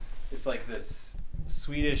It's like this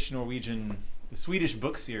Swedish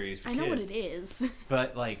book series for kids. I know what it is.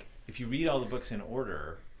 But like, if you read all the books in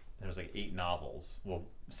order, there's like 8 novels. Well,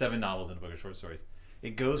 7 novels in a book of short stories.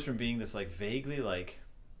 It goes from being this like vaguely like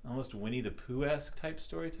almost Winnie the Pooh-esque type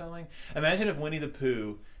storytelling. Imagine if Winnie the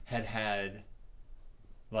Pooh had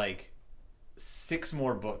like 6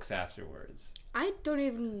 more books afterwards. I don't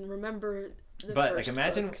even remember the But first like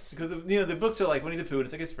imagine books. because the books are like Winnie the Pooh and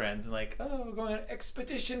it's like his friends and like, oh, we're going on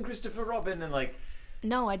expedition Christopher Robin and like.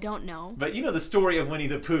 No, I don't know. But you know the story of Winnie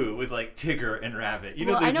the Pooh with like Tigger and Rabbit. You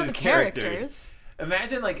know, I know these the characters.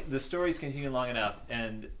 Imagine like the stories continued long enough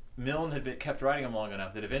and Milne had kept writing them long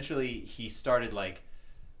enough that eventually he started like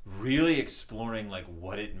really exploring like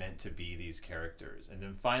what it meant to be these characters, and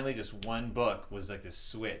then finally just one book was like this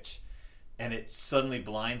switch, and it suddenly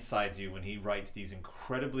blindsides you when he writes these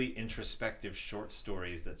incredibly introspective short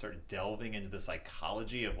stories that start delving into the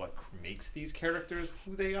psychology of what makes these characters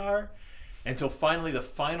who they are, until finally the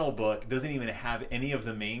final book doesn't even have any of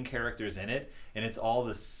the main characters in it, and it's all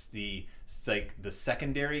the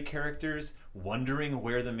secondary characters wondering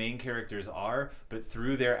where the main characters are, but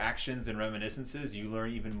through their actions and reminiscences you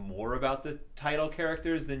learn even more about the title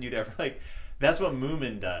characters than you'd ever like. That's what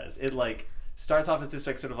Moomin does. It like starts off as this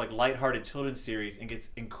like sort of like lighthearted children's series and gets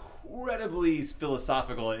incredibly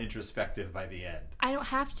philosophical and introspective by the end. I don't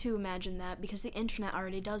have to imagine that because the internet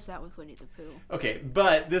already does that with Winnie the Pooh. Okay,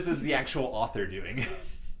 but this is the actual author doing it.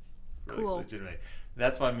 Really, cool. Legitimately.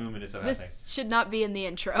 That's why Moomin is so fascinating. This should not be in the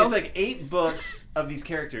intro. It's like 8 books of these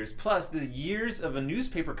characters, plus the years of a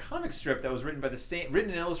newspaper comic strip that was written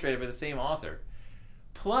and illustrated by the same author.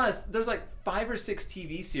 Plus, there's like 5 or 6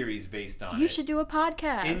 TV series based on it. You should do a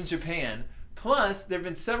podcast. In Japan. Plus, there have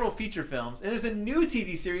been several feature films, and there's a new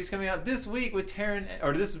TV series coming out this week with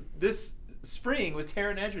this spring with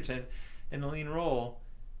Taron Egerton in the lead role.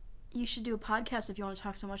 You should do a podcast if you want to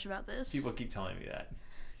talk so much about this. People keep telling me that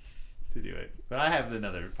to do it, but I have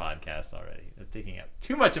another podcast already that's taking up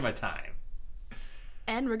too much of my time.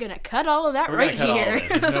 And we're gonna cut all of that We're right gonna cut here. All of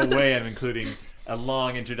this. There's no way I'm including a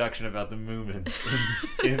long introduction about the Moomins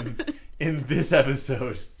in this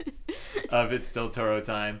episode of It's Del Toro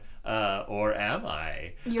Time. Or am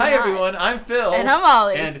I? You're Hi not. everyone, I'm Phil. And I'm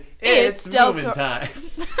Ollie. And It's it's Del Moomin Toro. time.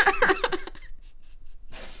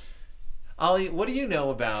 Ollie, what do you know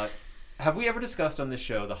about... Have we ever discussed on this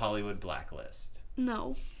show the Hollywood Blacklist?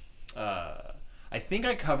 No. I think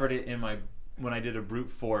I covered it when I did a brute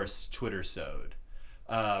force Twitter-sode.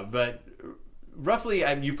 But roughly,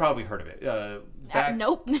 you've probably heard of it.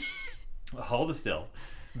 Nope. Hold it still.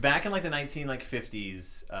 Back in like the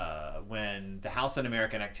 1950s, when the House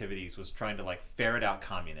Un-American Activities was trying to like ferret out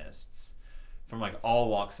communists from like all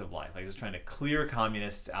walks of life, like it was trying to clear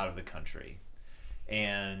communists out of the country,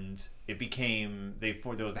 and it became there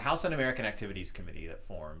was the House Un-American Activities Committee that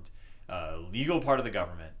formed, a legal part of the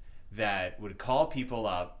government that would call people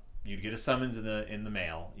up. You'd get a summons in the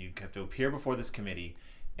mail. You'd have to appear before this committee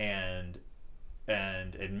and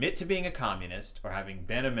admit to being a communist or having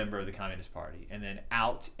been a member of the Communist Party, and then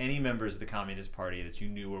out any members of the Communist Party that you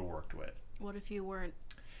knew or worked with. What if you weren't?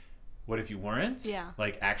 What if you weren't? Yeah.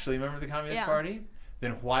 Like actually a member of the Communist Party?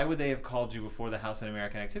 Then why would they have called you before the House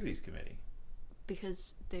Un-American Activities Committee?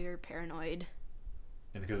 Because they're paranoid.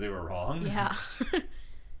 And because they were wrong? Yeah.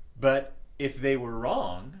 But if they were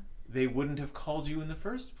wrong, they wouldn't have called you in the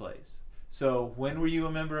first place. So when were you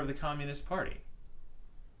a member of the Communist Party?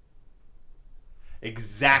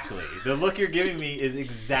 Exactly. The look you're giving me is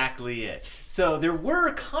exactly it. So there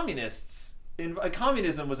were communists.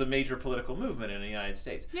 Communism was a major political movement in the United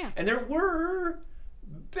States. Yeah. And there were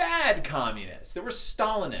bad communists. There were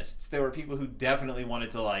Stalinists. There were people who definitely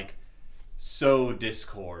wanted to like sow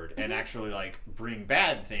discord and actually like bring more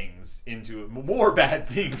bad things into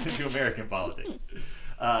American politics.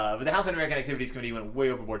 But the House Un-American Activities Committee went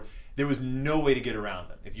way overboard. There was no way to get around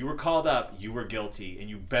them. If you were called up, you were guilty, and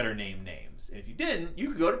you better name names. And if you didn't, you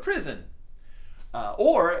could go to prison.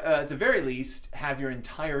 Or, at the very least, have your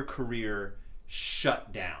entire career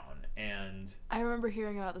shut down. And I remember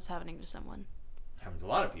hearing about this happening to someone. happened to a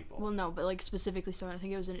lot of people. Well, no, but like specifically someone. I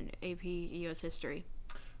think it was in AP US history.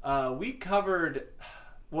 We covered...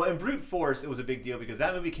 Well, in Brute Force, it was a big deal because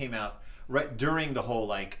that movie came out right during the whole,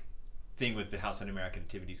 like, thing with the House Un-American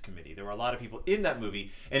Activities Committee. There were a lot of people in that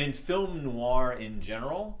movie and in film noir in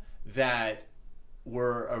general that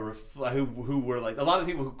were who were like a lot of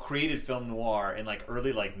the people who created film noir and like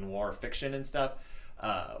early like noir fiction and stuff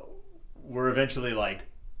were eventually like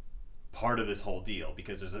part of this whole deal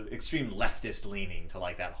because there's an extreme leftist leaning to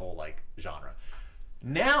like that whole like genre.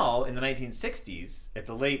 Now in the 1960s, at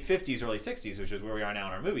the late 50s, early 60s, which is where we are now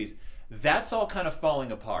in our movies, That's all kind of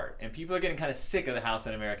falling apart, and people are getting kind of sick of the House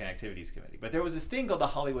Un-American Activities Committee. But there was this thing called the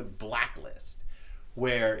Hollywood Blacklist,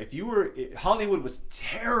 where Hollywood was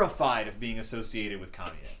terrified of being associated with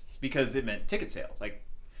communists because it meant ticket sales. Like,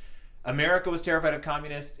 America was terrified of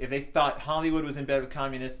communists. If they thought Hollywood was in bed with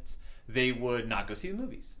communists, they would not go see the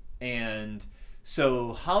movies. And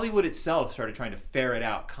so Hollywood itself started trying to ferret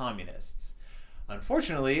out communists.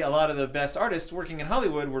 Unfortunately, a lot of the best artists working in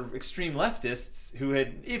Hollywood were extreme leftists who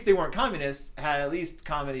had, if they weren't communists, had at least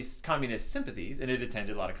communist sympathies and had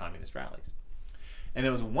attended a lot of communist rallies. And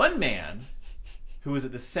there was one man who was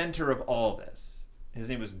at the center of all this. His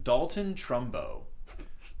name was Dalton Trumbo,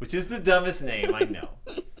 which is the dumbest name, I know.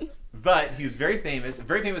 But he was very famous, a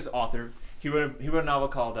very famous author. He wrote a novel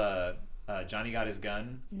called Johnny Got His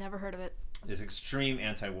Gun. Never heard of it. This extreme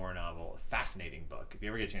anti-war novel, a fascinating book. If you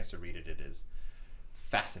ever get a chance to read it, it is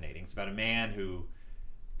fascinating. It's about a man who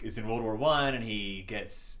is in World War I and he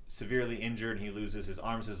gets severely injured and he loses his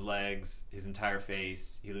arms, his legs, his entire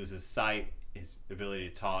face. He loses sight, his ability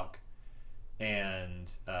to talk,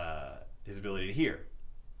 and his ability to hear.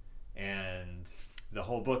 And the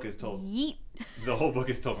whole book is told. Yeet. The whole book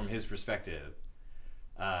is told from his perspective,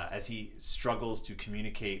 as he struggles to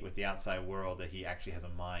communicate with the outside world that he actually has a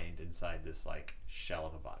mind inside this like shell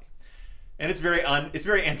of a body, and it's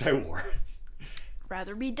very anti-war.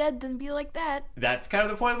 Rather be dead than be like that. That's kind of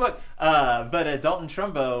the point of the book. But Dalton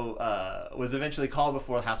Trumbo was eventually called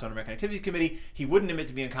before the House Un-American Activities Committee. He wouldn't admit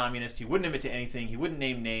to being a communist. He wouldn't admit to anything. He wouldn't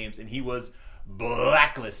name names, and he was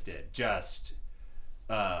blacklisted, just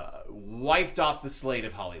wiped off the slate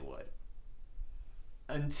of Hollywood.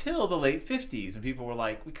 Until the late 50s, and people were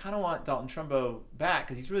like, we kind of want Dalton Trumbo back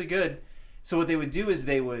because he's really good. So what they would do is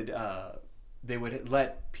they would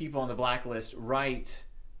let people on the blacklist write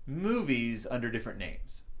movies under different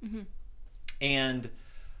names. Mm-hmm. And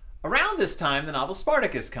around this time, the novel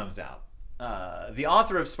Spartacus comes out. The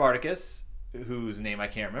author of Spartacus, whose name I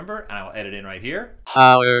can't remember, and I'll edit in right here,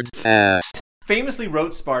 Howard Fast, famously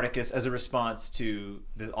wrote Spartacus as a response to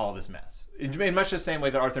all this mess. In much the same way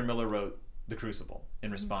that Arthur Miller wrote The Crucible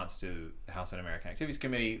in response to the House Un-American Activities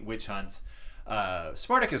Committee, witch hunts.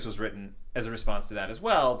 Spartacus was written as a response to that as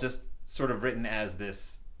well, just sort of written as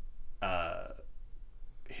this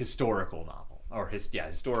historical novel, or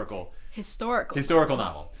historical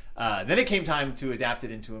novel. Then it came time to adapt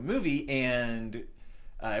it into a movie, and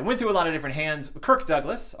it went through a lot of different hands. Kirk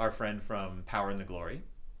Douglas, our friend from Power and the Glory,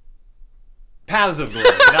 Paths of Glory,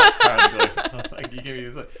 not Power and the Glory. I was like, you give me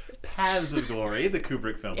this one. Paths of Glory, the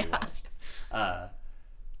Kubrick film we watched,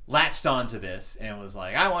 latched onto this and was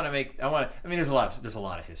like, I mean, there's a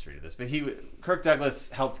lot of history to this, but Kirk Douglas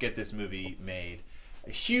helped get this movie made. A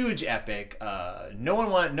huge epic.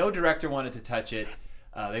 No director wanted to touch it.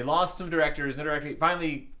 They lost some directors. No director.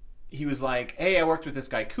 Finally, he was like, hey, I worked with this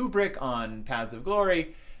guy Kubrick on Paths of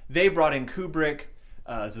Glory. They brought in Kubrick.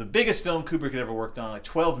 It's the biggest film Kubrick had ever worked on, like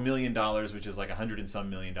 $12 million, which is like $100 and some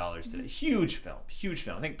million today. Huge film.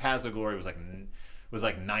 I think Paths of Glory was like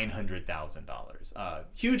 $900,000.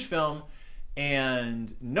 Huge film,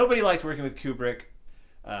 and nobody liked working with Kubrick.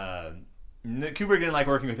 Kubrick didn't like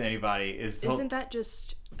working with anybody. Isn't that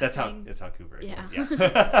just that's how Kubrick.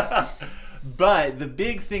 Yeah. But the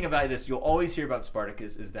big thing about this, you'll always hear about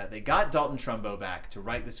Spartacus, is that they got Dalton Trumbo back to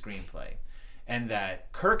write the screenplay, and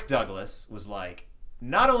that Kirk Douglas was like,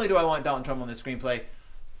 not only do I want Dalton Trumbo in the screenplay,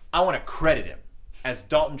 I want to credit him as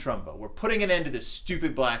Dalton Trumbo. We're putting an end to this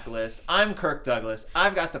stupid blacklist. I'm Kirk Douglas.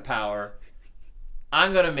 I've got the power.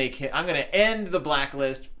 I'm gonna end the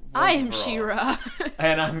blacklist. I am She-Ra.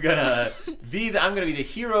 And I'm gonna be the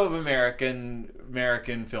hero of American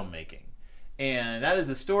filmmaking. And that is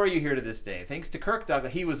the story you hear to this day. Thanks to Kirk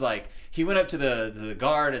Douglas, he went up to the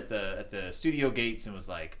guard at the studio gates and was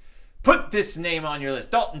like, put this name on your list.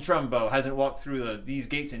 Dalton Trumbo hasn't walked through these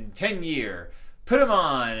gates in 10 years. Put him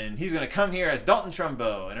on, and he's going to come here as Dalton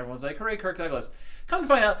Trumbo. And everyone's like, hooray, Kirk Douglas. Come to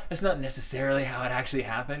find out, that's not necessarily how it actually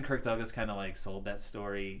happened. Kirk Douglas kind of like sold that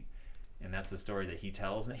story, and that's the story that he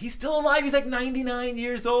tells. He's still alive. He's like 99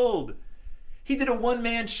 years old. He did a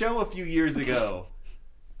one-man show a few years ago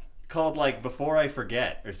called like Before I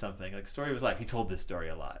Forget or something, like Story of His Life. He told this story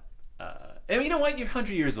a lot. And you know what? You're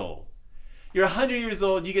 100 years old. You're 100 years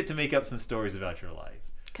old. You get to make up some stories about your life.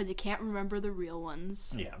 Because you can't remember the real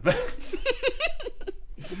ones. Yeah.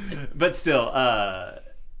 But still,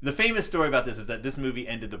 the famous story about this is that this movie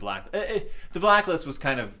ended the Blacklist was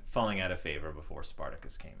kind of falling out of favor before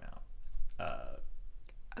Spartacus came out.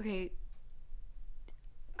 Okay.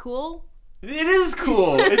 Cool? It is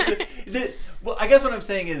cool. Well, I guess what I'm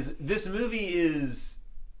saying is this movie is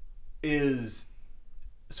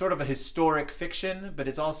sort of a historic fiction, but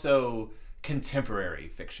it's also contemporary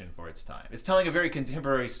fiction for its time. It's telling a very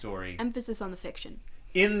contemporary story Emphasis on the fiction.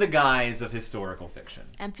 in the guise of historical fiction.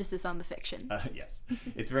 Emphasis on the fiction. Yes.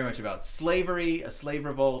 It's very much about slavery, a slave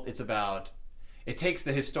revolt. It takes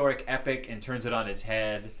the historic epic and turns it on its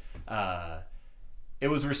head. So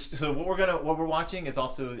what we're watching is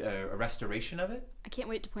also a restoration of it. I can't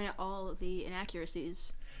wait to point out all of the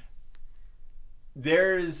inaccuracies.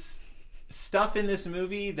 There's stuff in this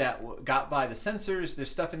movie that got by the censors.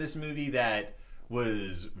 There's stuff in this movie that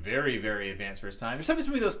was very, very advanced for its time. There's stuff in this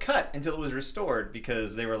movie that was cut until it was restored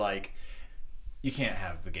because they were like, you can't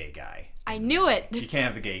have the gay guy. I knew it. You can't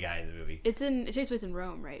have the gay guy in the movie. It takes place in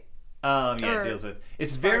Rome, right? It deals with.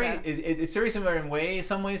 It's Sparta. it's very similar in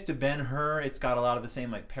some ways to Ben-Hur. It's got a lot of the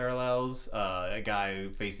same like parallels. A guy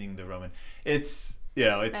facing the Roman. It's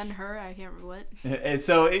Ben-Hur, I can't remember what. And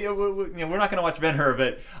so we're not going to watch Ben-Hur,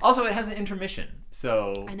 but also it has an intermission.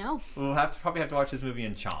 So I know. We'll probably have to watch this movie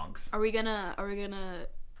in chunks. Are we gonna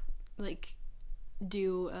like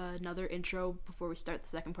do another intro before we start the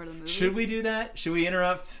second part of the movie? Should we do that? Should we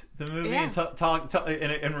interrupt the movie and talk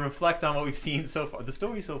and reflect on what we've seen so far, the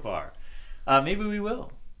story so far? Maybe we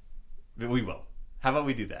will. We will. How about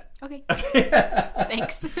we do that? Okay.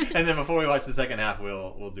 Thanks. And then before we watch the second half,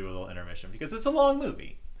 we'll do a little intermission because it's a long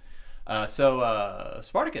movie.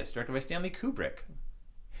 Spartacus, directed by Stanley Kubrick.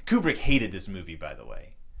 Kubrick hated this movie, by the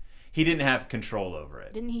way. He didn't have control over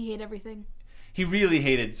it. Didn't he hate everything? He really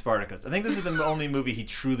hated Spartacus. I think this is the only movie he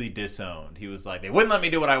truly disowned. He was like, they wouldn't let me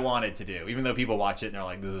do what I wanted to do, even though people watch it and they're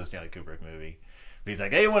like, this is a Stanley Kubrick movie. But he's like,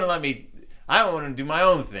 they wouldn't let me. I want to do my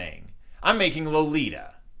own thing. I'm making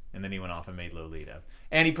Lolita. And then he went off and made Lolita.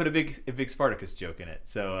 And he put a big Spartacus joke in it.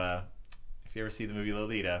 So if you ever see the movie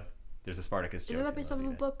Lolita, there's a Spartacus joke. Isn't that based off of a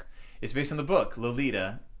book? It's based on the book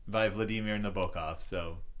Lolita by Vladimir Nabokov.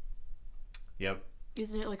 So, yep.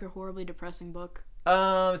 Isn't it like a horribly depressing book?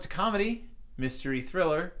 It's a comedy, mystery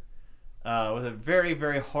thriller, with a very,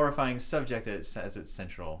 very horrifying subject as its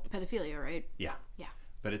central. Pedophilia, right? Yeah. Yeah.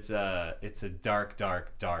 But it's a dark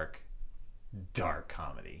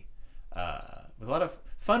comedy with a lot of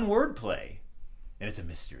fun wordplay, and it's a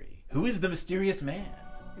mystery. Who is the mysterious man?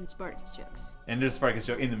 And Spartacus jokes. And there's a Spartacus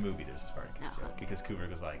joke in the movie. There's a Spartacus joke okay. because Kubrick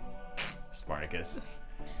was like, Spartacus.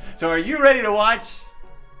 So are you ready to watch?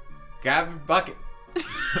 Grab your bucket.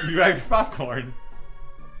 Grab your popcorn.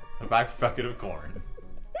 Buy a bucket of corn.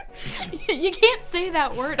 You can't say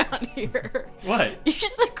that word on here. What? You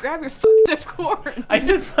just said grab your bucket of corn. I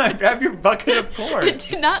said grab your bucket of corn. It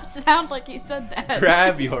did not sound like you said that.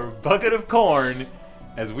 Grab your bucket of corn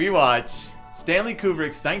as we watch Stanley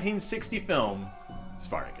Kubrick's 1960 film,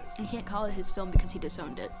 Spartacus. You can't call it his film because he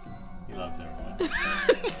disowned it. He loves everyone.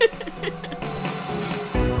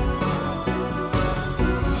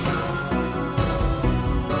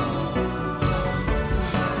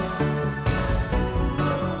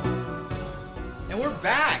 And we're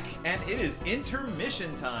back, and it is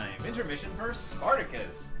intermission time. Intermission for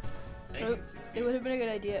Spartacus. It would have been a good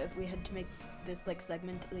idea if we had to make this like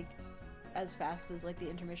segment like as fast as like the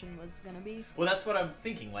intermission was gonna be. Well, that's what I'm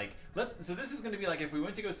thinking. Like, so this is gonna be like if we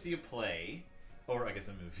went to go see a play, or I guess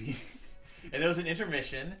a movie, and there was an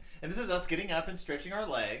intermission, and this is us getting up and stretching our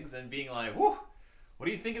legs and being like, "Whoo, what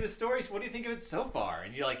do you think of the story? What do you think of it so far?"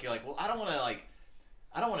 And you're like, well, I don't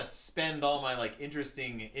want to spend all my like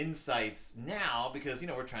interesting insights now because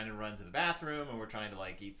we're trying to run to the bathroom and we're trying to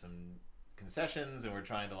like eat some concessions and we're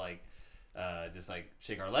trying to like just like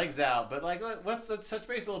shake our legs out. But like let's touch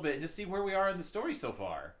base a little bit and just see where we are in the story so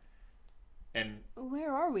far. And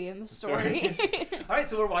where are we in the story? All right,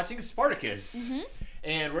 so we're watching Spartacus,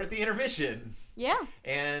 and we're at the intermission. Yeah.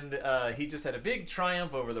 And he just had a big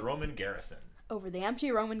triumph over the Roman garrison. Over the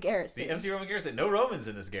empty Roman garrison. The empty Roman garrison. No Romans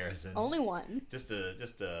in this garrison. Only one. Just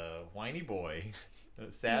a whiny boy.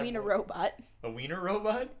 A sad You mean boy. a robot? A wiener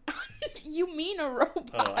robot? You mean a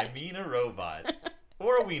robot? Oh, I mean a robot.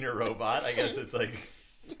 Or a wiener robot. I guess it's like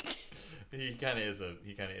he kind of is a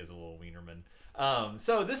little wienerman.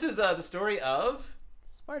 So this is the story of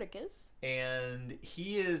Spartacus. And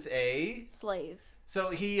he is a slave.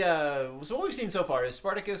 So so what we've seen so far is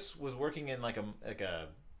Spartacus was working in like a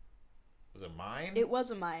was it a mine? It was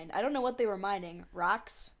a mine. I don't know what they were mining.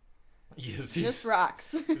 Rocks? Yes. Just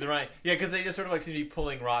rocks. Is it right? Yeah, because they just sort of like seem to be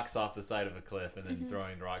pulling rocks off the side of a cliff and then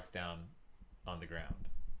throwing rocks down on the ground.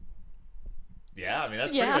 Yeah, I mean,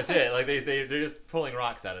 that's pretty much it. Like, they're just pulling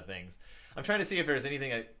rocks out of things. I'm trying to see if there's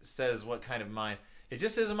anything that says what kind of mine. It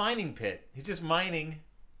just says a mining pit. He's just mining.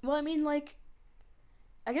 Well, I mean, like,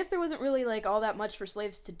 I guess there wasn't really, like, all that much for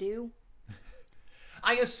slaves to do.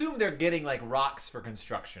 I assume they're getting like rocks for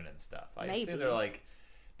construction and stuff. I assume they're like,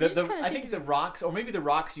 I think the rocks, or maybe the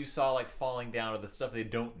rocks you saw like falling down are the stuff they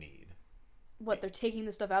don't need. What, they're taking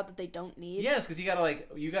the stuff out that they don't need? Yes, because you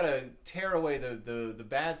gotta tear away the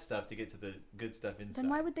bad stuff to get to the good stuff inside. Then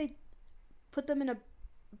why would they put them in a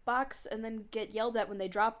box and then get yelled at when they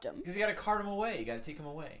dropped them? Because you gotta cart them away. You gotta take them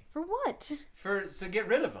away. For what? So get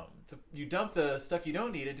rid of them. You dump the stuff you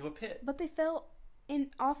don't need into a pit. But they fell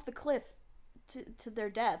off the cliff to their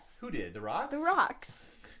death. Who did? The rocks? The rocks.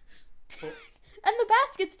 Well, And the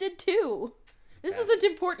baskets did too. This isn't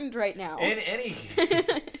important right now. in any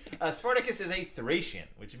Spartacus is a Thracian,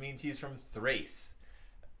 which means he's from Thrace.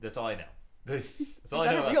 That's all I know. That's all Is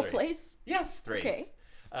I that know a about real Thrace. place? Yes, Thrace.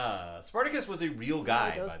 Okay. Spartacus was a real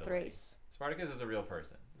guy, Those by the way. Thrace. Spartacus is a real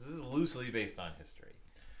person. This is loosely based on history.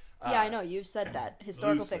 Yeah, I know. You've said that.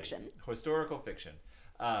 Historical Loosely. fiction. Historical fiction.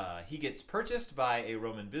 He gets purchased by a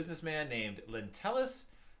Roman businessman named Lentellus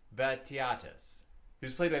Batiatus,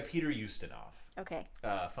 who's played by Peter Ustinov. Okay.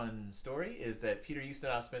 Fun story is that Peter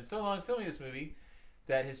Ustinov spent so long filming this movie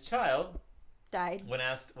that his child, Died. when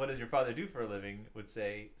asked, "What does your father do for a living?" would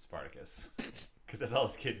say Spartacus, because that's all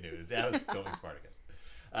his kid knew. His dad was filming Spartacus.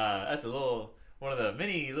 That's one of the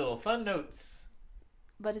many little fun notes.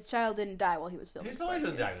 But his child didn't die while he was filming. His child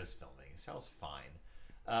didn't die Spartacus. this filming. His child's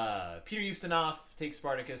fine. Peter Ustinov takes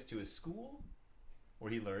Spartacus to his school,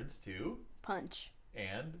 where he learns to Punch.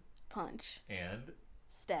 and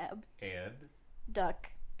Stab. and Duck.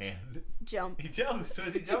 Jump. he jumps. What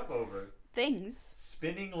does he jump over? Things.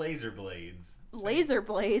 Spinning laser blades. Laser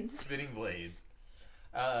blades. Spinning blades.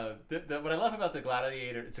 What I love about the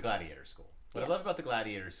Gladiator, it's a gladiator school. What I love Yes. about the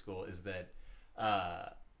Gladiator school is that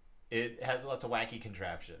it has lots of wacky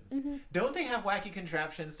contraptions. Mm-hmm. Don't they have wacky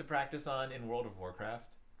contraptions to practice on in World of Warcraft?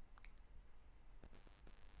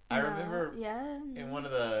 I No. remember Yeah. in one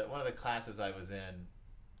of the classes I was in,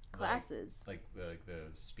 Classes. like the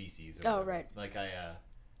species. Or Oh, whatever. right. Like I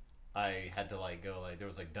had to go there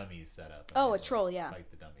was dummies set up. and Oh, I a had to, troll, yeah. Fight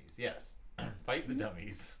the dummies. Yes, fight the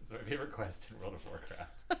dummies. It's my favorite quest in World of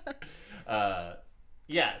Warcraft.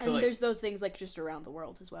 Yeah. So And there's those things like just around the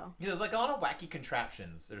world as well. yeah, there's like a lot of wacky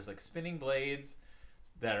contraptions. There's like spinning blades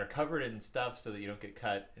that are covered in stuff so that you don't get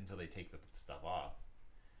cut until they take the stuff off.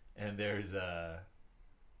 And there's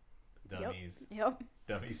dummies. Yep.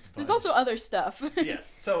 Dummies to punch. There's also other stuff.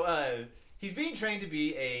 Yes. So he's being trained to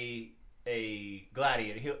be a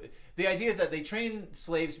gladiator. The idea is that they train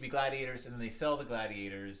slaves to be gladiators, and then they sell the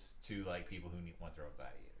gladiators to like people who want their own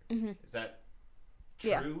gladiators. Mm-hmm. Is that true?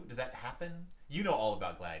 Yeah. Does that happen? You know all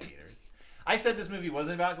about gladiators. I said this movie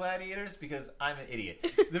wasn't about gladiators because I'm an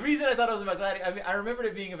idiot. The reason I thought it was about gladiators, I remembered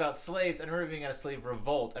it being about slaves. I remember it being at a slave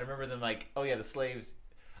revolt. I remember them like, oh yeah, the slaves.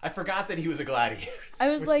 I forgot that he was a gladiator. I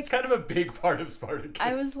was like, it's kind of a big part of Spartacus.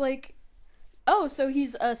 I was like, oh, so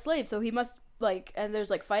he's a slave, so he must like, and there's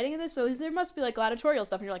like fighting in this, so there must be like gladiatorial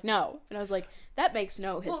stuff. And you're like, no. And I was like, that makes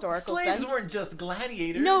no historical slaves sense. weren't just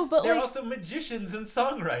gladiators. No, but, they're like- also magicians and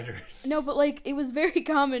songwriters. No, but like it was very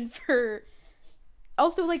common for.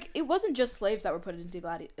 Also, like it wasn't just slaves that were put into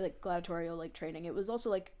gladiatorial like training. It was also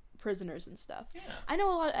like prisoners and stuff. Yeah. I know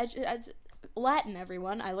a lot. I Latin,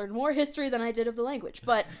 everyone. I learned more history than I did of the language,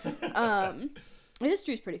 but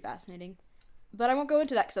history is pretty fascinating. But I won't go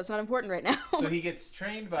into that because that's not important right now. So he gets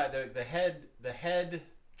trained by the head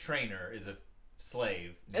trainer is a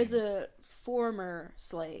slave. As a former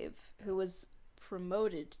slave who was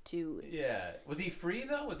promoted to. Yeah. Was he free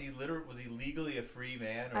though? Was he legally a free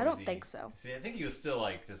man? Or I was don't he... think so. See, I think he was still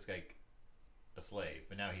like just like a slave,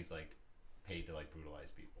 but now he's like paid to like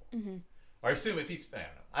brutalize people. Mm-hmm. Or I assume if he's,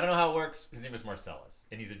 I don't know how it works. His name is Marcellus,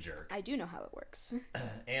 and he's a jerk. I do know how it works.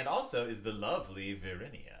 And also is the lovely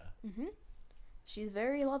Verinia, Mm-hmm. She's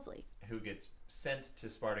very lovely. who gets sent to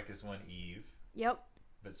Spartacus one eve, Yep,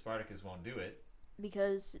 but Spartacus won't do it,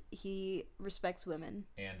 because he respects women.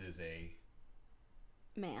 and is a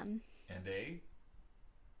Man.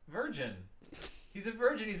 virgin. He's a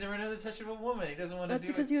virgin. He's never known the touch of a woman. He doesn't want to That's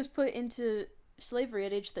do because it. he was put into slavery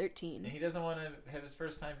at age And 13. he doesn't want to have his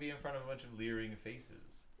first time be in front of a bunch of leering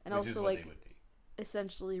faces, And which is also, what like- they would be.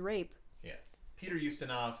 Essentially rape. Yes. Peter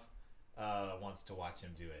Ustinov wants to watch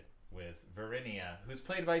him do it with Verinia, who's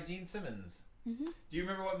played by Gene Simmons. Mm-hmm. Do you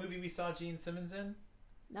remember what movie we saw Gene Simmons in?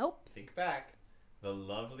 Nope. Think back. The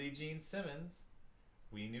lovely Gene Simmons.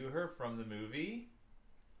 We knew her from the movie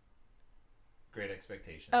Great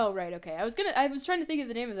Expectations. Oh, right, okay. I was trying to think of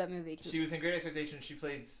the name of that movie. She was in Great Expectations. She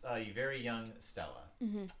played a very young Stella.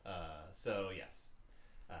 Mm-hmm. So, yes.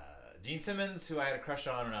 Gene Simmons, who I had a crush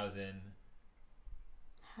on when I was in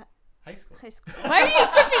high school. High school. Why are you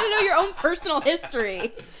expecting to know your own personal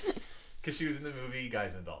history? Because she was in the movie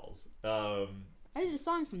Guys and Dolls. I did a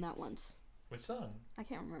song from that once. Which song? I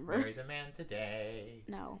can't remember. Marry the man today.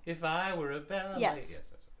 No. If I were a bell. Yes. Yes,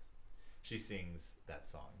 that's right. She sings that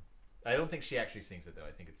song. I don't think she actually sings it, though.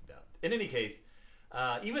 I think it's dubbed. In any case,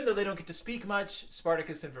 even though they don't get to speak much,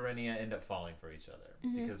 Spartacus and Varinia end up falling for each other.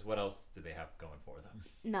 Because what else do they have going for them?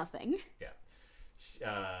 Nothing.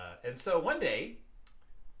 Yeah. And so one day,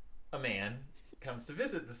 a man comes to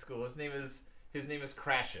visit the school. His name is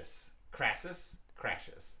Crassus. Crassus?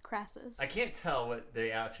 Crassus. I can't tell what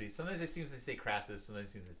they actually... Sometimes it seems they say Crassus, sometimes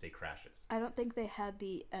it seems they say Crassus. I don't think they had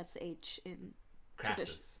the SH in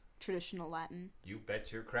Crassus. Traditional Latin. You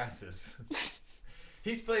bet your Crassus.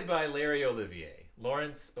 He's played by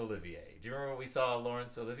Laurence Olivier. Do you remember what we saw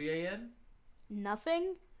Laurence Olivier in?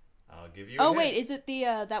 Nothing? I'll give you Oh, a wait, hint. is it the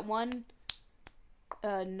that one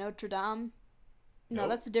Notre Dame? No, Nope.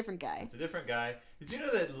 that's a different guy. It's a different guy. Did you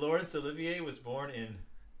know that Laurence Olivier was born in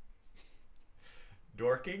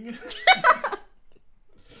Dorking?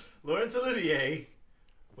 Laurence Olivier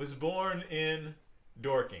was born in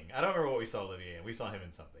Dorking. I don't remember what we saw Olivier in. We saw him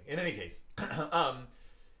in something. In any case,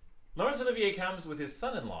 Laurence Olivier comes with his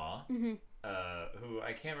son-in-law, who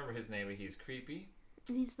I can't remember his name, but he's creepy.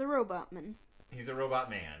 He's the robot man. He's a robot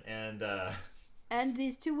man. And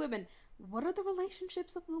these two women. What are the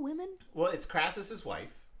relationships of the women? Well, it's Crassus's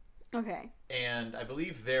wife. Okay. And I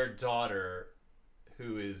believe their daughter,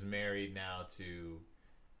 who is married now to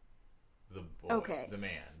the boy, Okay. the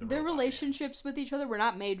man. Their robot relationships with each other were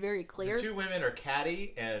not made very man. clear. The two women are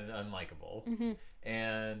catty and unlikable.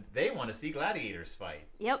 And they want to see gladiators fight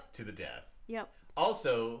Yep. to the death. Yep.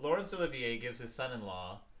 Also, Laurence Olivier gives his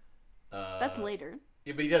son-in-law... That's later.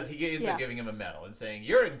 Yeah, but he ends up giving him a medal and saying,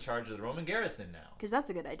 "You're in charge of the Roman garrison now." Because that's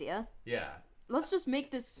a good idea. Yeah. Let's just make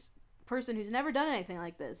this person who's never done anything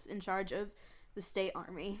like this in charge of the state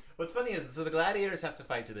army. What's funny is, so the gladiators have to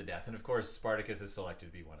fight to the death, and of course Spartacus is selected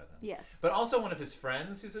to be one of them. Yes. But also one of his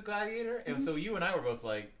friends who's a gladiator, and so you and I were both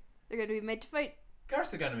like, They're going to be made to fight. of course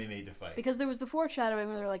they're going to be made to fight. Because there was the foreshadowing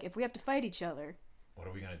where they're like, if we have to fight each other. What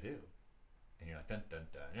are we going to do? And you're like, dun, dun,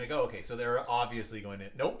 dun. And you're like, oh, okay, so they're obviously going to...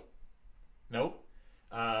 Nope.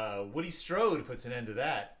 Woody Strode puts an end to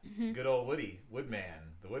that. Good old Woody,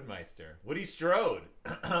 Woodman, the Woodmeister. Woody Strode,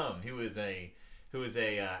 who is a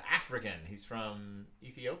African. He's from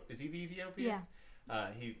Ethiopia. Is he the Ethiopian? Yeah.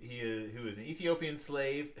 Who is an Ethiopian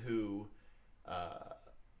slave who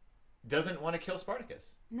doesn't want to kill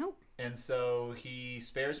Spartacus. Nope. And so he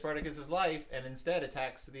spares Spartacus's life and instead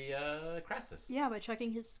attacks the Crassus. Yeah, by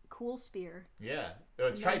chucking his cool spear. Yeah. Oh,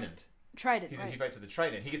 it's And then- Trident. Trident, He right. fights with the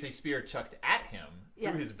trident. He gets a spear chucked at him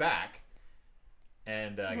through his back,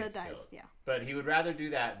 and gets dies, killed. yeah. But he would rather do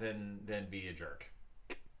that than be a jerk.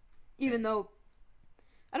 Even though...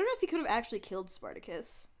 I don't know if he could have actually killed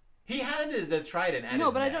Spartacus. He had the trident at his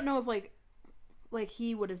No, but I neck. don't know if, like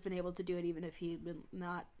he would have been able to do it even if he'd been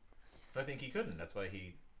not... I think he couldn't. That's why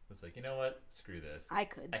he was like, you know what? Screw this. I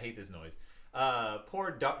could. I hate this noise.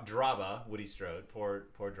 Poor Draba, Woody Strode, poor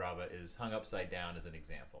Draba is hung upside down as an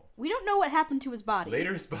example. We don't know what happened to his body.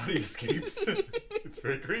 Later, his body escapes. It's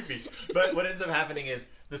very creepy. But what ends up happening is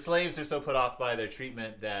the slaves are so put off by their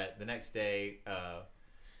treatment that the next day,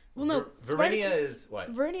 Well, no. Varinia Spartacus- is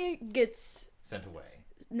what? Varinia gets... Sent away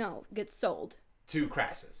gets sold. to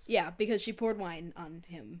Crassus. Yeah, because she poured wine on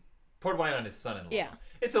him. Poured wine on his son-in-law. Yeah.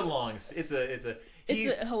 It's a long. It's a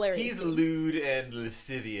hilarious He's scene. lewd and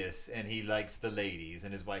lascivious, and he likes the ladies.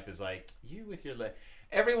 And his wife is like, "You with your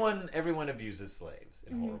everyone abuses slaves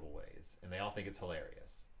in horrible ways, and they all think it's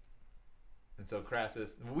hilarious." And so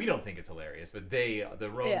Crassus, we don't think it's hilarious, but the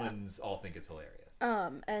Romans all think it's hilarious.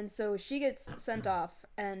 And so she gets sent off,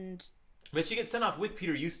 and But she gets sent off with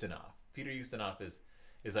Peter Ustinov. Peter Ustinov is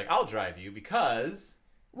like, "I'll drive you because."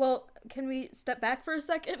 well, can we step back for a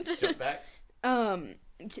second? Jump back.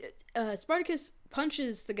 Spartacus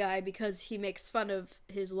punches the guy because he makes fun of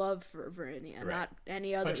his love for Varinia, Right. not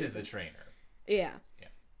any other Punches reason. the trainer. Yeah.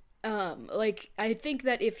 Yeah. I think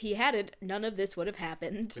that if he hadn't, none of this would have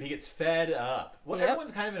happened. But he gets fed up. Well, Yep.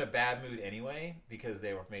 everyone's kind of in a bad mood anyway because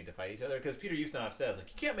they were made to fight each other. Because Peter Ustinov says, like,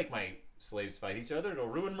 you can't make my slaves fight each other. It'll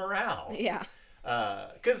ruin morale. Yeah.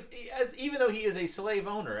 Because even though he is a slave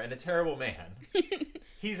owner and a terrible man,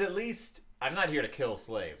 he's at least, I'm not here to kill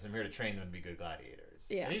slaves. I'm here to train them to be good gladiators.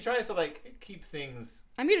 Yeah. And he tries to, like, keep things,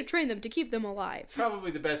 I'm here to train them to keep them alive.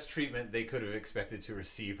 probably the best treatment they could have expected to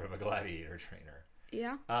receive from a gladiator trainer.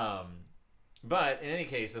 Yeah. But in any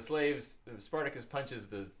case, the slaves, Spartacus punches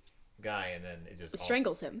the guy and then it just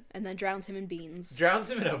Strangles him and then drowns him in beans. drowns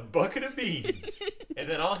him in a bucket of beans, and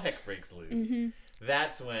then all heck breaks loose.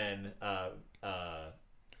 That's when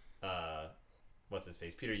what's his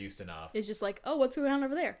face, Peter Ustinov, It's just like, oh, what's going on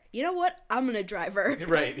over there? You know what? I'm gonna drive her.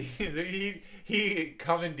 right? He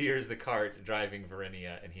commandeers the cart driving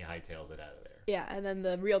Varinia, and he hightails it out of there. Yeah, and then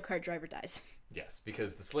the real cart driver dies. Yes,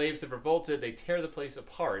 because the slaves have revolted. They tear the place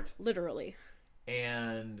apart, Literally.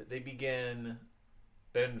 and they begin.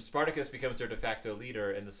 Then Spartacus becomes their de facto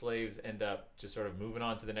leader, and the slaves end up just sort of moving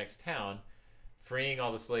on to the next town, freeing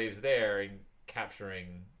all the slaves there and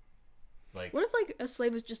capturing. Like, What if like a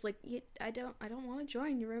slave was just like, I don't want to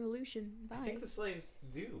join your revolution. Bye. I think the slaves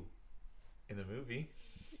do in the movie.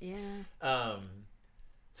 Yeah.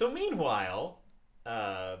 So meanwhile,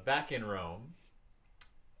 back in Rome,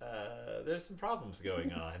 there's some problems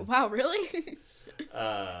going on. Wow, really?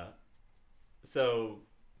 So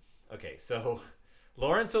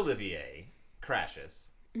Laurence Olivier,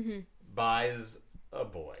 Crassus, buys a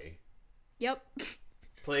boy Yep.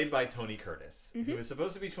 played by Tony Curtis, who is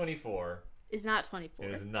supposed to be 24. Is not 24.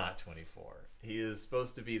 It is not 24. He is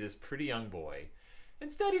supposed to be this pretty young boy.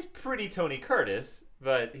 Instead, he's pretty Tony Curtis,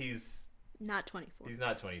 but he's Not 24.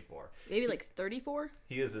 not 24. Maybe like 34?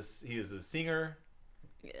 He is a singer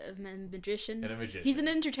A magician. and a magician. He's an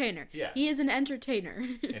entertainer. Yeah. He is an entertainer.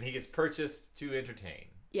 and he gets purchased to entertain.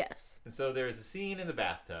 Yes. And so there's a scene in the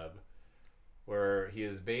bathtub where he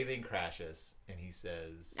is bathing Crassus, and he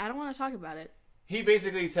says, I don't want to talk about it. he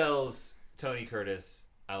basically tells Tony Curtis,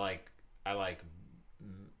 I like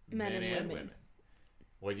men and women.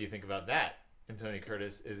 What do you think about that? And Tony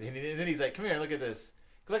Curtis is, and then he's like, come here, look at this.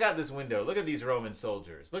 Look out this window. Look at these Roman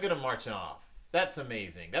soldiers. Look at them marching off. That's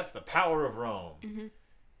amazing. That's the power of Rome. Mm-hmm.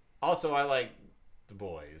 Also, I like the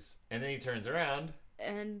boys. And then he turns around.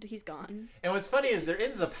 And he's gone. And what's funny is they're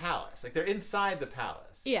in the palace. Like, they're inside the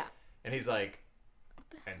palace. Yeah. And he's like, What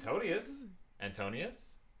the hell is Antonius? going on?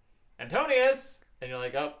 Antonius? And you're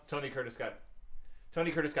like, oh, Tony Curtis got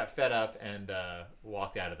fed up and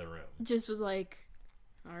walked out of the room. Just was like,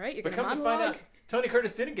 all right, you're But going to come to monologue. find out, Tony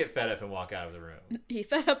Curtis didn't get fed up and walk out of the room. He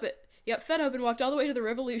got fed up and walked all the way to the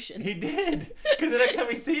revolution. He did. Because the next time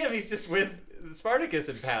we see him, he's just with Spartacus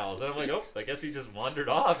and pals. And I'm like, oh, I guess he just wandered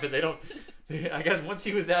off. And I guess once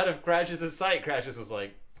he was out of Crassus' sight, Crassus was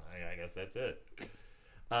like, I guess that's it.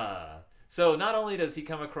 So not only does he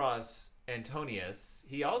come across Antonius,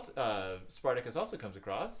 Spartacus also comes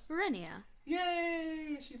across. Verenia.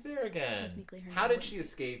 Yay! She's there again. Technically her How name. did she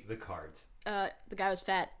escape the cart? The guy was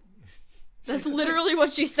fat. She That's just, literally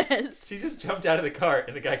what she says. She just jumped out of the cart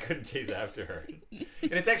and the guy couldn't chase after her.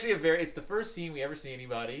 And it's actually it's the first scene we ever see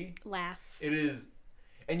anybody. Laugh. It is,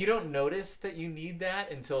 and you don't notice that you need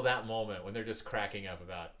that until that moment when they're just cracking up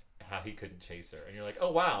about how he couldn't chase her. And you're like,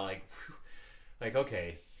 oh wow, like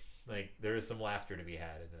okay, like there is some laughter to be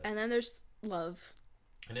had in this. And then there's love.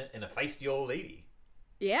 and a feisty old lady.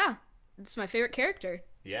 Yeah. It's my favorite character.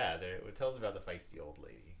 Yeah, it tells about the feisty old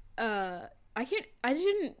lady. The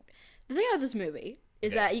thing about this movie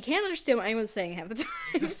is that you can't understand what anyone's saying half the time.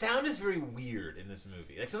 The sound is very weird in this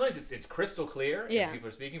movie. Like sometimes it's crystal clear and people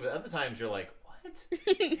are speaking, but other times you're like, what?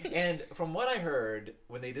 And from what I heard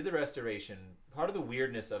when they did the restoration, part of the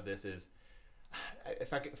weirdness of this is,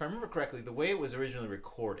 if I remember correctly, the way it was originally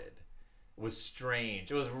recorded was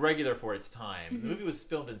strange. It was regular for its time. Mm-hmm. The movie was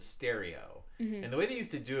filmed in stereo, and the way they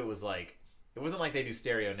used to do it was like, it wasn't like they do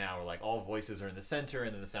stereo now, where like all voices are in the center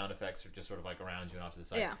and then the sound effects are just sort of like around you and off to the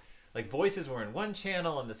side. Yeah. Like voices were in one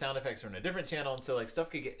channel and the sound effects were in a different channel, and so like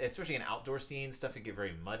stuff could get, especially in outdoor scenes, stuff could get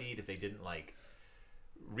very muddied if they didn't like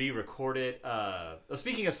re-record it.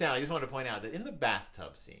 Speaking of sound, I just wanted to point out that in the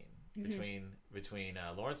bathtub scene between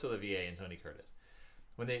Laurence Olivier and Tony Curtis,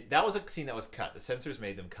 that was a scene that was cut. The censors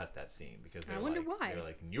made them cut that scene because I wonder why. They were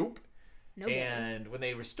like, nope. No. And when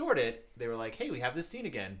they restored it, they were like, hey, we have this scene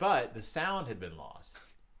again, but the sound had been lost.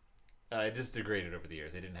 It just degraded over the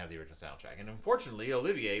years. They didn't have the original soundtrack. And unfortunately,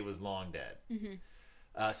 Olivier was long dead.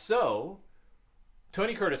 So,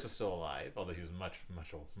 Tony Curtis was still alive, although he was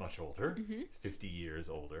much older, 50 years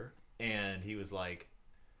older. And he was like,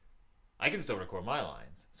 I can still record my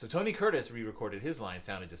lines. So Tony Curtis re-recorded his lines,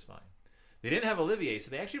 sounded just fine. They didn't have Olivier, so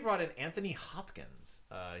they actually brought in Anthony Hopkins,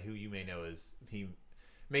 who you may know as, he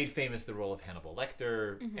made famous the role of Hannibal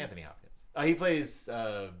Lecter. Anthony Hopkins. He plays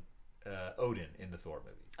Odin in the Thor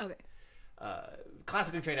movies. Okay.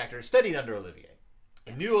 Classically trained actor, studied under Olivier.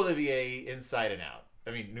 Knew Olivier inside and out.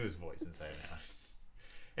 I mean, knew his voice inside and out.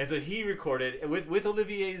 And so he recorded, with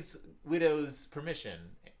Olivier's widow's permission,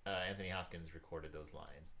 Anthony Hopkins recorded those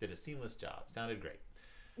lines. Did a seamless job. Sounded great.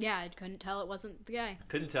 Yeah, I couldn't tell it wasn't the guy.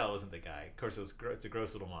 Couldn't tell it wasn't the guy. Of course, it's a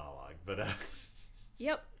gross little monologue, but...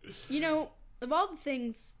 Yep. You know, of all the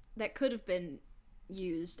things that could have been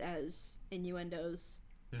used as innuendos,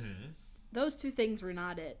 those two things were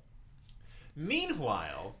not it.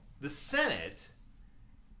 Meanwhile, the Senate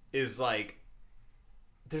is like,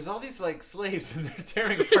 there's all these like slaves and they're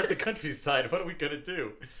tearing apart the countryside. What are we gonna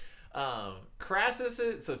do? Crassus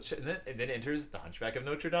is and then enters the Hunchback of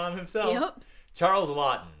Notre Dame himself. Yep. Charles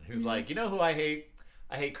Lawton, who's like, you know who I hate?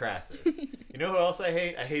 I hate Crassus. You know who else I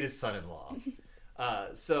hate? I hate his son-in-law.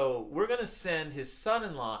 So we're going to send his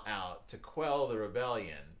son-in-law out to quell the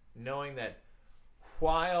rebellion, knowing that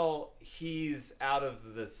while he's out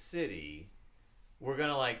of the city, we're going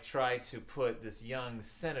to like try to put this young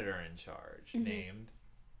senator in charge named...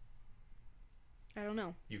 I don't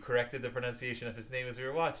know. You corrected the pronunciation of his name as we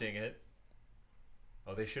were watching it.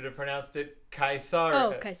 Oh, they should have pronounced it Caesar.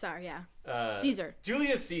 Oh, Caesar, yeah. Caesar.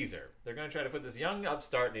 Julius Caesar. They're going to try to put this young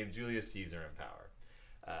upstart named Julius Caesar in power.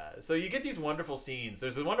 So you get these wonderful scenes.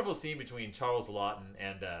 There's a wonderful scene between Charles Lawton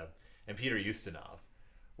and Peter Ustinov,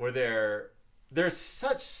 where they're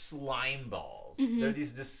such slime balls. They're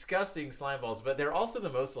these disgusting slime balls, but they're also the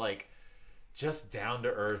most like just down to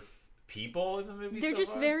earth people in the movie. They're so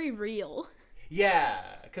just far. very real. Yeah,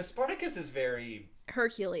 because Spartacus is very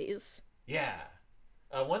Hercules. yeah.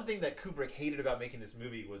 One thing that Kubrick hated about making this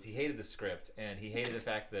movie was he hated the script, and he hated the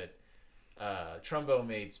fact that Trumbo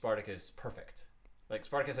made Spartacus perfect. Like,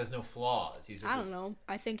 Spartacus has no flaws. He's just I don't know.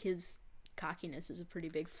 I think his cockiness is a pretty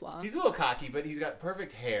big flaw. He's a little cocky, but he's got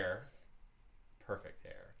perfect hair. Perfect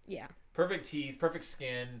hair. Yeah. Perfect teeth, perfect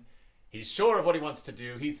skin. He's sure of what he wants to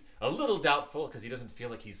do. He's a little doubtful because he doesn't feel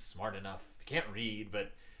like he's smart enough. He can't read,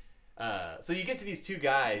 but... so you get to these two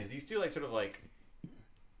guys. These two, like, sort of, like...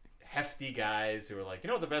 hefty guys who are like, you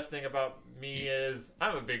know what the best thing about me is?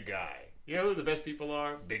 I'm a big guy. You know who the best people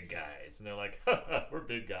are? Big guys. And they're like, we're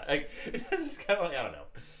big guys. Like, it's just kind of like, I don't know.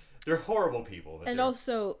 They're horrible people. But And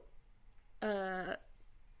also, the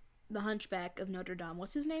Hunchback of Notre Dame,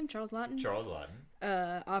 what's his name? Charles Lawton? Charles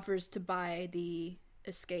Lawton. Offers to buy the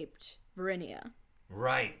escaped Verinia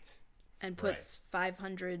Right. and puts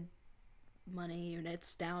 500 money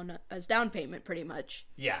units down as down payment, pretty much.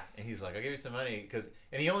 Yeah. And he's like, I'll give you some money.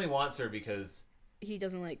 And he only wants her because... He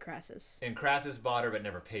doesn't like Crassus. And Crassus bought her but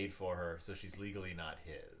never paid for her, so she's legally not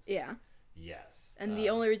his. Yeah. Yes. And the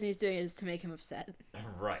only reason he's doing it is to make him upset.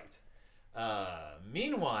 Right.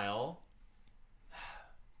 Meanwhile,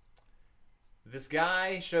 this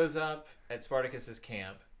guy shows up at Spartacus's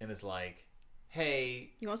camp and is like,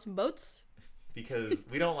 hey, You want some boats? because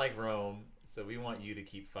we don't like Rome, so we want you to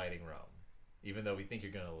keep fighting Rome, even though we think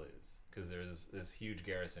you're going to lose, because there's this huge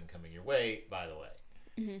garrison coming your way, by the way.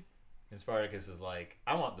 Mm-hmm. And Spartacus is like,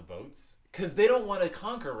 I want the boats, because they don't want to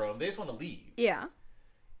conquer Rome, they just want to leave. Yeah.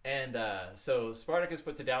 And so Spartacus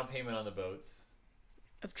puts a down payment on the boats.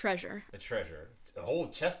 Of treasure. A treasure. A whole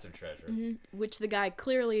chest of treasure. Mm-hmm. Which the guy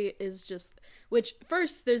clearly is just... Which,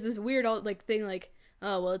 first, there's this weird thing like,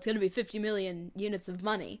 oh, well, it's going to be 50 million units of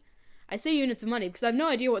money. I say units of money because I have no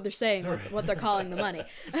idea what they're saying, what they're calling the money.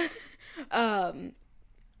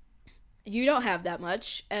 You don't have that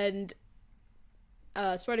much. And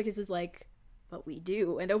Spartacus is like, but we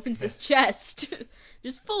do. And opens his chest.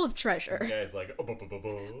 Just full of treasure. The guy's like,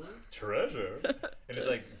 treasure. And it's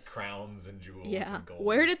like crowns and jewels and gold.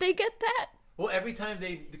 Where did they get that? Well, every time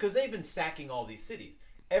because they've been sacking all these cities.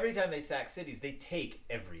 Every time they sack cities, they take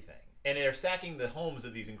everything. And they're sacking the homes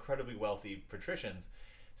of these incredibly wealthy patricians.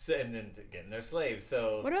 So, and then getting their slaves.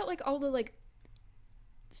 So what about all the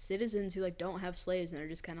citizens who don't have slaves and are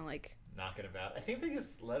just kind of knocking about? I think they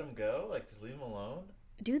just let them go. Just leave them alone.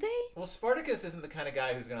 Do they? Well, Spartacus isn't the kind of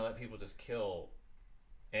guy who's going to let people just kill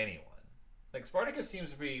anyone. Spartacus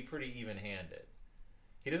seems to be pretty even-handed.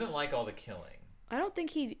 He doesn't like all the killing. I don't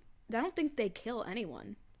think they kill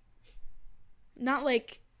anyone. Not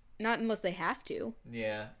unless they have to.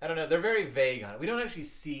 Yeah, I don't know. They're very vague on it. We don't actually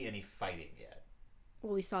see any fighting yet.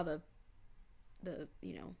 Well, we saw the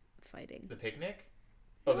fighting. The picnic?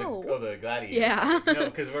 No. The gladiator. Yeah. No,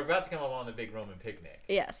 because we're about to come up on the big Roman picnic.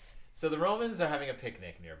 Yes. So the Romans are having a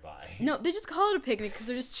picnic nearby. No, they just call it a picnic because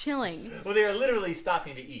they're just chilling. Well, they are literally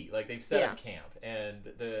stopping to eat. They've set Yeah. up camp, and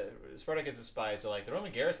the Spartacus' spies are like, the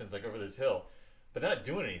Roman garrison's over this hill, but they're not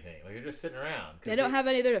doing anything. They're just sitting around. They don't have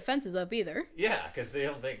any of their defenses up either. Yeah, because they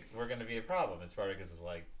don't think we're going to be a problem. And Spartacus is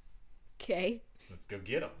like, Okay. let's go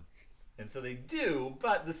get them. And so they do,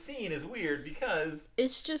 but the scene is weird because...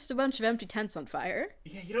 It's just a bunch of empty tents on fire.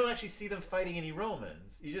 Yeah, you don't actually see them fighting any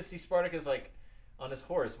Romans. You just see Spartacus, on his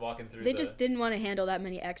horse walking through They just didn't want to handle that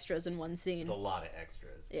many extras in one scene. It's a lot of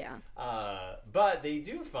extras. Yeah. But they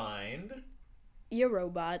do find... Your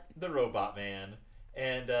robot. The Robot Man.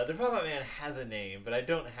 And the Robot Man has a name, but I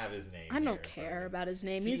don't have his name. I don't care about his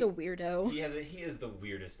name. He's a weirdo. He is the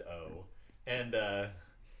weirdest O. And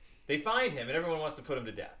they find him, and everyone wants to put him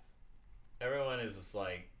to death. Everyone is just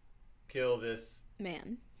like, kill this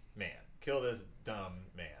man. Kill this dumb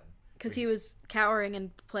man. Because he was cowering and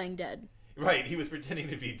playing dead. Right, he was pretending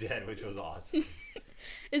to be dead, which was awesome.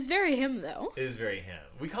 It's very him, though. It is very him.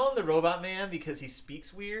 We call him the Robot Man because he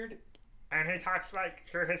speaks weird. And he talks like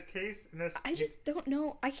through his teeth. And this. I just don't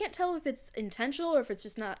know. I can't tell if it's intentional or if it's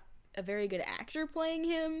just not a very good actor playing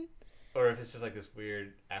him. Or if it's just like this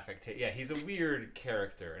weird affectation. Yeah, he's a weird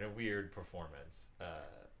character and a weird performance.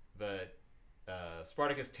 But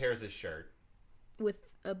Spartacus tears his shirt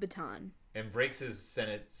With a baton. and breaks his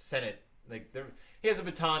Senate. Like he has a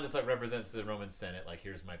baton that's like represents the Roman Senate. Like,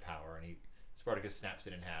 here's my power, and Spartacus snaps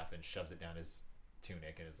it in half and shoves it down his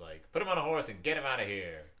tunic and is like, put him on a horse and get him out of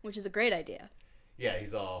here. Which is a great idea. Yeah,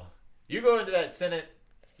 he's all, you go into that Senate,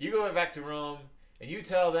 you go back to Rome, and you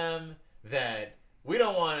tell them that we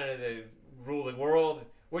don't want to rule the world.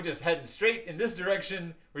 We're just heading straight in this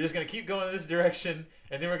direction. We're just going to keep going in this direction,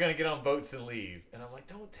 and then we're going to get on boats and leave. And I'm like,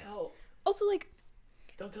 don't tell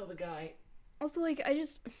the guy.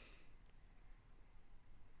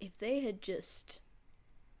 If they had just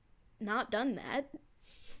not done that,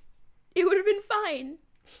 it would have been fine.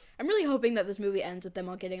 I'm really hoping that this movie ends with them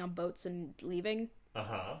all getting on boats and leaving.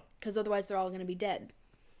 Uh-huh. Because otherwise they're all going to be dead.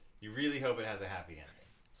 You really hope it has a happy ending.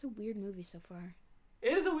 It's a weird movie so far.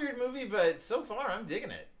 It is a weird movie, but so far I'm digging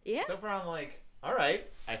it. Yeah. So far I'm like, all right,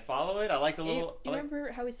 I follow it. I like the little... You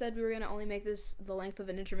remember how we said we were going to only make this the length of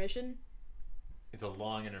an intermission? It's a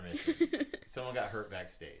long intermission. Someone got hurt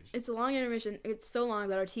backstage. It's a long intermission. It's so long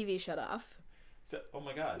that our TV shut off. So, oh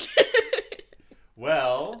my god.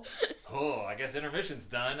 Well, I guess intermission's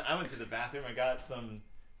done. I went to the bathroom and got some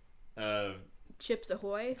Chips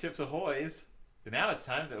Ahoy. Chips Ahoy's. And now it's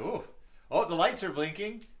time to... Oh, the lights are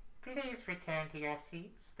blinking. Please return to your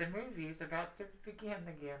seats. The movie is about to begin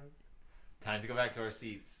again. Time to go back to our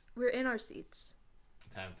seats. We're in our seats.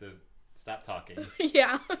 Time to stop talking.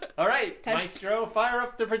 Yeah. All right, Time- Maestro, fire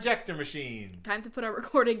up the projector machine. Time to put our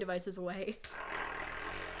recording devices away.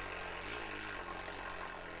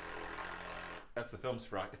 That's the film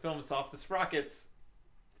sprocket. The film's off the sprockets.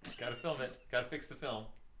 Gotta film it. Gotta fix the film.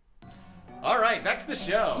 All right, back to the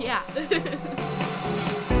show. Yeah.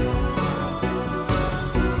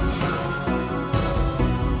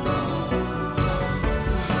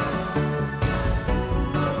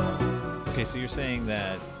 Okay, so you're saying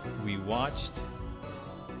that we watched...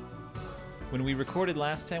 When we recorded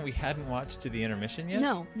last time, we hadn't watched to the intermission yet?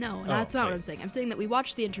 No, that's not what wait. I'm saying. I'm saying that we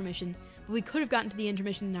watched the intermission, but we could have gotten to the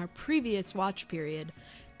intermission in our previous watch period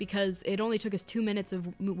because it only took us 2 minutes of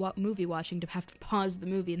movie watching to have to pause the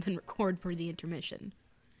movie and then record for the intermission.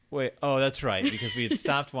 Wait, that's right, because we had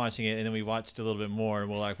stopped watching it, and then we watched a little bit more,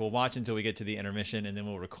 and we're like, we'll watch until we get to the intermission, and then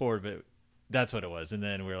we'll record, but that's what it was. And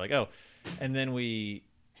then we were like, and then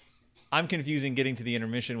I'm confusing getting to the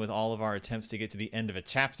intermission with all of our attempts to get to the end of a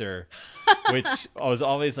chapter, which was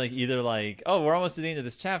always like either like, we're almost to the end of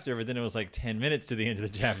this chapter, but then it was like 10 minutes to the end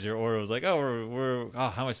of the chapter, or it was like, we're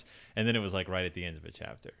how much, and then it was like right at the end of a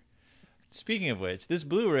chapter. Speaking of which, this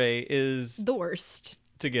Blu-ray is The worst.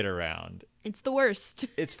 to get around. It's the worst.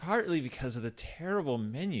 It's partly because of the terrible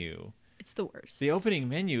menu. It's the worst. The opening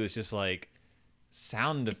menu is just like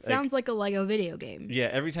sound. It sounds like a Lego video game. Yeah,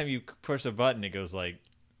 every time you push a button, it goes like.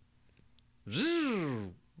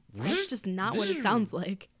 That's just not what it sounds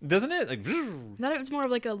like. Doesn't it? Like. I thought it was more of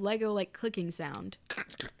like a Lego like clicking sound.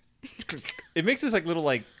 It makes this like little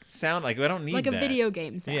like sound like I don't need like a that. video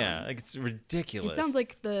game sound. Yeah, like it's ridiculous. It sounds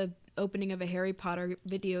like the opening of a Harry Potter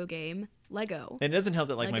video game, Lego. And it doesn't help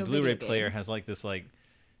that like my Lego Blu-ray video player game. has like this like.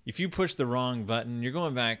 If you push the wrong button, you're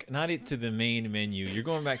going back not to the main menu. You're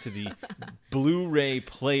going back to the Blu-ray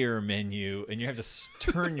player menu, and you have to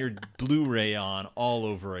turn your Blu-ray on all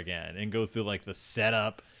over again and go through like the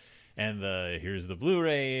setup and here's the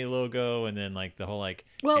Blu-ray logo, and then like the whole like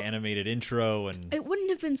animated intro. And It wouldn't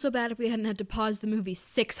have been so bad if we hadn't had to pause the movie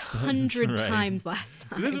 600 Right. times last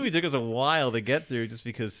time. so this movie took us a while to get through, just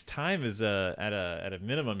because time is at a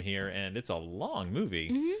minimum here, and it's a long movie.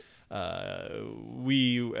 Mm-hmm.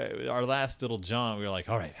 Our last little jaunt, we were like,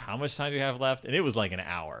 all right, how much time do we have left? And it was like an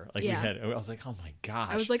hour. Like Yeah. I was like, oh my gosh.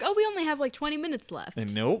 I was like, we only have like 20 minutes left.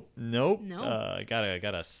 And nope. No. Got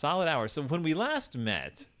a solid hour. So when we last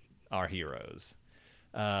met our heroes,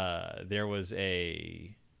 there was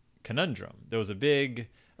a conundrum. There was a big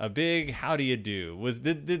how do you do?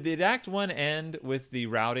 Did Act 1 end with the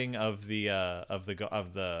routing of the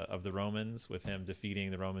Romans, with him defeating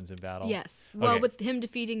the Romans in battle? Yes. Well, Okay. with him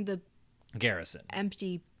defeating the Garrison.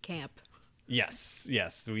 empty camp. Yes.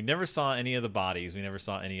 We never saw any of the bodies. We never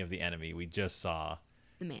saw any of the enemy. We just saw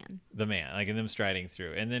The man. like in them striding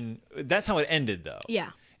through. And then that's how it ended, though.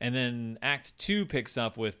 Yeah. And then Act 2 picks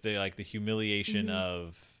up with the humiliation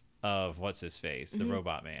of what's his face, the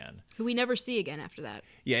robot man. Who we never see again after that.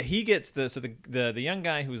 Yeah, he gets the young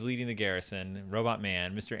guy who was leading the garrison, robot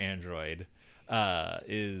man, Mr. Android,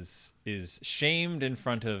 is shamed in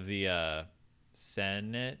front of the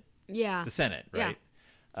Senate. Yeah. It's the Senate, Yeah.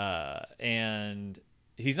 right? And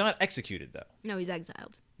he's not executed though. No, he's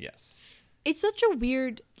exiled. Yes. It's such a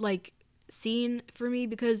weird scene for me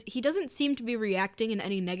because he doesn't seem to be reacting in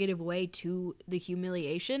any negative way to the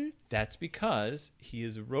humiliation. That's because he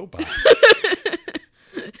is a robot.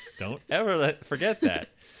 Don't ever forget that.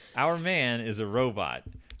 Our man is a robot.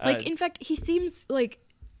 In fact, he seems like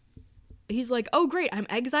he's like, "Oh great, I'm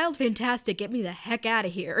exiled. Fantastic. Get me the heck out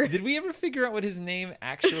of here." Did we ever figure out what his name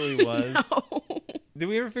actually was? No. Did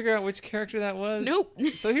we ever figure out which character that was? Nope.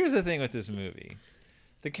 So here's the thing with this movie.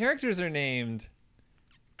 The characters are named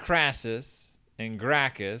Crassus and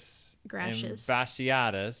Gracchus and Gracious.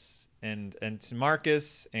 Bastiatus and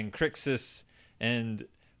Marcus and Crixus and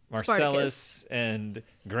Marcellus and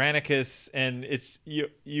Granicus, and it's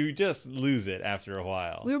you just lose it after a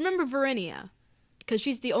while. We remember Verinia because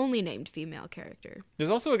she's the only named female character. There's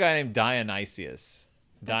also a guy named Dionysius.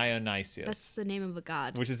 Dionysius. That's the name of a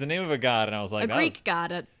god. Which is the name of a god, and I was like, A Greek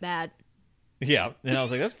god at that. Yeah, and I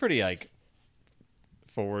was like, that's pretty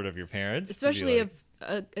forward of your parents, to be Especially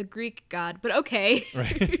like- a Greek god, but okay.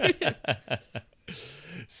 Right.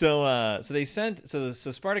 So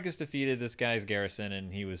Spartacus defeated this guy's garrison,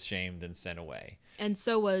 and he was shamed and sent away. And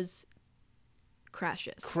so was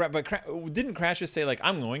Crassus. Didn't Crassus say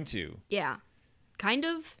I'm going to? Yeah. Kind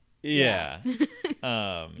of. Yeah.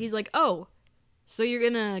 He's like, "Oh, so you're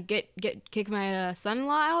going to kick my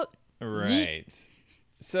son-in-law out?" Right.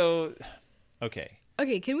 So, okay.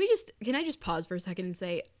 Okay, can I just pause for a second and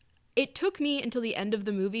say it took me until the end of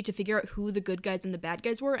the movie to figure out who the good guys and the bad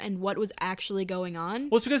guys were and what was actually going on.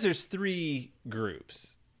 Well, it's because there's three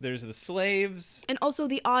groups. There's the slaves. And also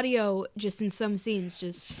the audio, just in some scenes,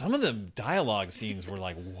 Some of the dialogue scenes were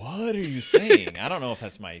like, what are you saying? I don't know if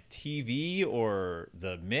that's my TV or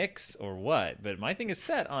the mix or what, but my thing is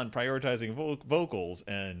set on prioritizing vocals.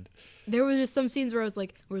 And there were just some scenes where it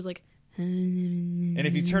was like, and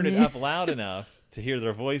if you turn it up loud enough to hear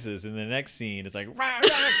their voices, in the next scene, it's like,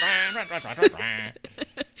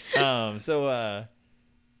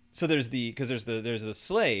 so there's the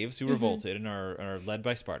slaves who revolted and are led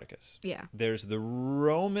by Spartacus. Yeah. There's the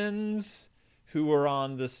Romans who are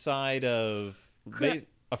on the side of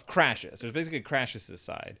Crassus. There's basically Crassus's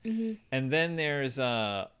side. Mm-hmm. And then there's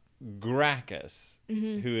Gracchus,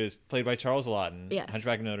 who is played by Charles Laughton, Yes.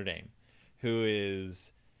 Hunchback of Notre Dame, who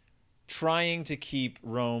is trying to keep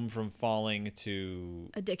Rome from falling to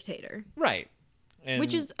a dictator. right. And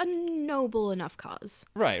Which is a noble enough cause.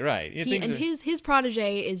 right. His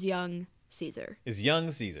protege is young Caesar. Is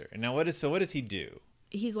young Caesar. And now what does he do?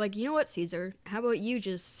 He's like, "You know what, Caesar? How about you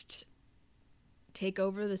just take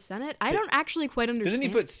over the Senate?" I don't actually quite understand.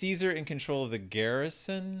 Doesn't he put Caesar in control of the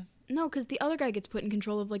garrison? No, because the other guy gets put in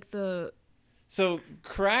control of the So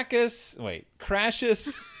Crassus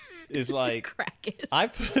is like, Crackus. I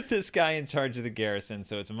put this guy in charge of the garrison,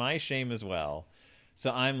 so it's my shame as well.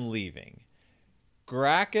 So I'm leaving.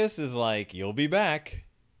 Gracchus is like, you'll be back.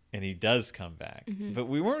 And he does come back. But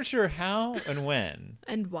we weren't sure how and when.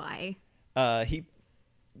 And why?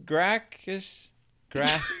 Gracchus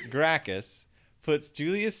puts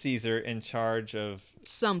Julius Caesar in charge of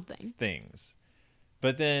Something. things.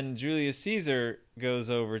 But then Julius Caesar goes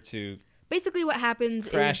over to Basically what happens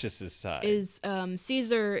Crassus's side. is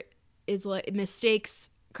Caesar is mistakes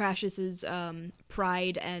Crassus's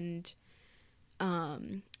pride and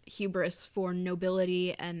hubris for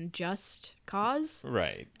nobility and just cause,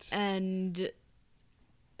 right. and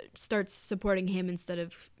starts supporting him instead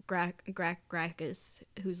of Gracchus,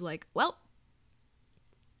 who's like, "Well,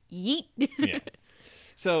 yeet." Yeah.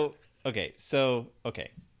 So okay.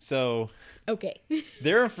 Okay.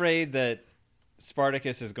 They're afraid that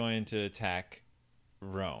Spartacus is going to attack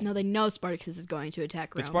Rome. No, they know Spartacus is going to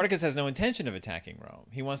attack Rome. But Spartacus has no intention of attacking Rome.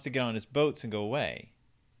 He wants to get on his boats and go away.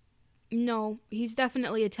 No, he's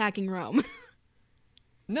definitely attacking Rome.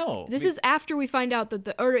 No. This is after we find out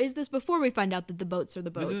that or is this before we find out that the boats are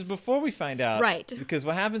the boats? This is before we find out. Right. Because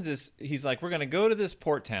what happens is he's like, we're going to go to this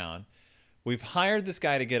port town. We've hired this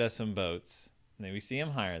guy to get us some boats. And then we see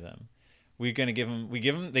him hire them. We're going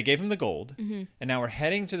to they gave him the gold. Mm-hmm. And now we're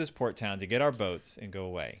heading to this port town to get our boats and go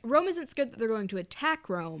away. Rome isn't scared that they're going to attack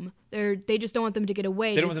Rome. They just don't want them to get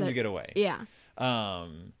away. They don't want them to get away. Yeah.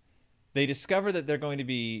 They discover that they're going to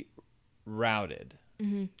be routed.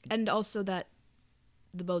 Mm-hmm. And also that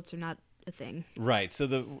the boats are not a thing. Right. So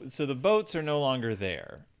the boats are no longer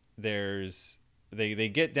there. They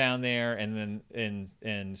get down there, and then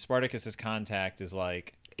and Spartacus's contact is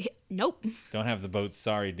like, Nope. don't have the boats,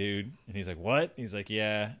 sorry, dude. And he's like, what? He's like,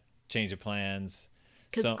 yeah, change of plans.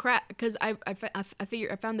 Because I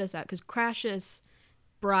found this out because Crassus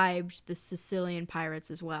bribed the Sicilian pirates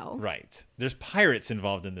as well. Right. There's pirates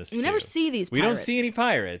involved in this, We too. never see these We pirates. don't see any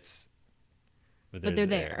pirates. But they're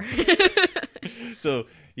there. So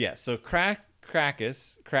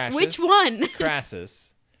Crassus, Which one?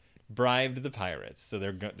 Crassus bribed the pirates, so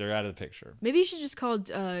they're out of the picture. Maybe you should just call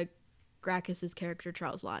Gracchus's character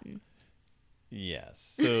Charles Lawton.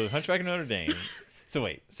 Yes. So Hunchback of Notre Dame.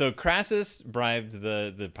 So Crassus bribed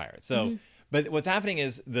the pirates. So, but what's happening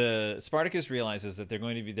is the Spartacus realizes that they're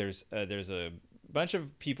going to be there's a bunch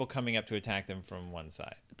of people coming up to attack them from one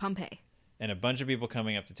side, Pompey. and a bunch of people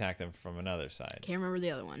coming up to attack them from another side. Can't remember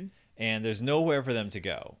the other one. And there's nowhere for them to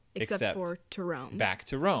go Except for to Rome. back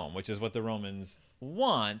to Rome, which is what the Romans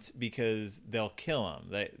want because they'll kill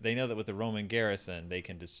them. They know that with the Roman garrison, they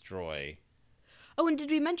can destroy. Oh, and did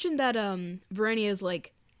we mention that Verania is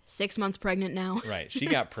like 6 months pregnant now? Right. She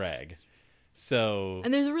got preg. So.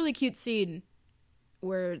 And there's a really cute scene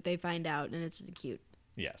where they find out, and it's just cute.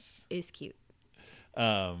 Yes. It's cute.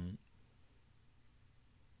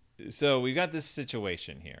 So we've got this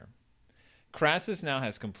situation here. Crassus now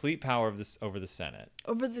has complete power over the Senate.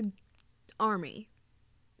 Over the army.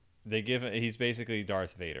 He's basically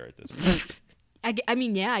Darth Vader at this point. I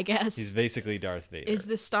mean, yeah, I guess. He's basically Darth Vader. Is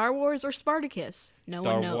this Star Wars or Spartacus? No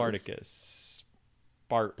one knows. Star-Warticus.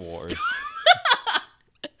 Spart Wars.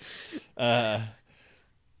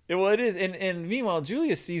 Well, it is. And meanwhile,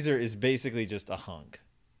 Julius Caesar is basically just a hunk.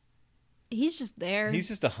 He's just there. He's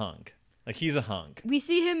just a hunk. Like, he's a hunk. We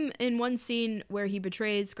see him in one scene where he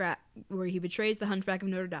betrays the Hunchback of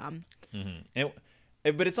Notre Dame. Mm-hmm.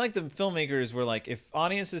 But it's like the filmmakers were like, if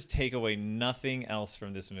audiences take away nothing else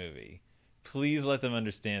from this movie, please let them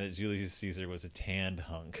understand that Julius Caesar was a tanned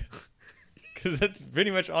hunk. Because that's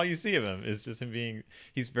pretty much all you see of him is just him being,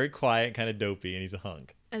 he's very quiet, kind of dopey, and he's a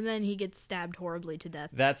hunk. And then he gets stabbed horribly to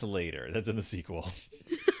death. That's later. That's in the sequel.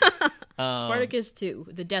 Spartacus 2,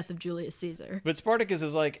 The Death of Julius Caesar. But Spartacus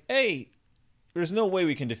is like, hey, there's no way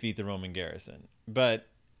we can defeat the Roman garrison. But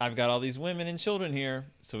I've got all these women and children here,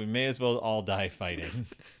 so we may as well all die fighting.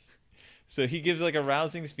 So he gives like a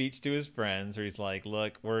rousing speech to his friends where he's like,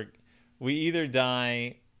 look, we either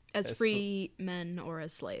die as free men or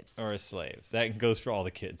as slaves. Or as slaves. That goes for all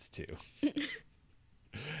the kids too.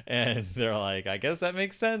 And they're like, I guess that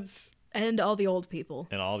makes sense. And all the old people.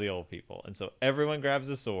 And so everyone grabs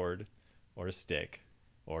a sword or a stick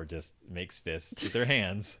or just makes fists with their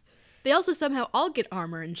hands. They also somehow all get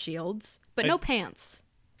armor and shields, but no pants.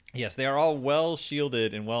 Yes, they are all well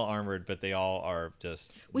shielded and well armored, but they all are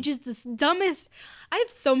just... Which is the dumbest... I have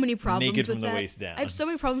so many problems with that. Naked from the waist down. I have so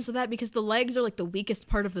many problems with that because the legs are like the weakest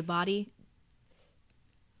part of the body.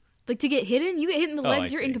 Like to get hit in, you get hit in the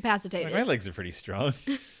legs, you're incapacitated. My legs are pretty strong.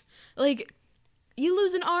 Like, you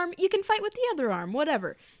lose an arm, you can fight with the other arm,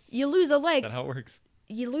 whatever. You lose a leg. Is that how it works?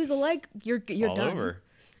 You lose a leg, you're all done. Over.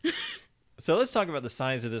 So let's talk about the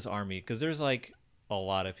size of this army, because there's like a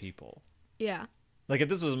lot of people. Yeah. Like if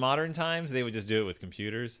this was modern times, they would just do it with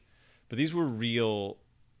computers. But these were real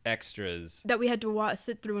extras. That we had to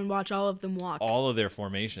sit through and watch all of them walk. All of their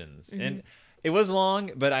formations. Mm-hmm. And it was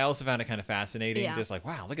long, but I also found it kind of fascinating. Yeah. Just like,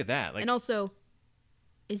 wow, look at that. Like, and also,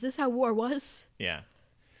 is this how war was? Yeah.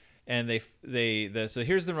 And so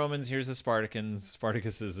here's the Romans, here's the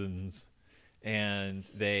Spartacuses, and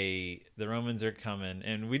the Romans are coming.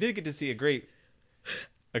 And we did get to see a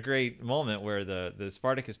great moment where the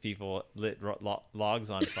Spartacus people lit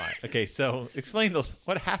logs on fire. Okay, so explain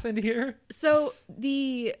what happened here. So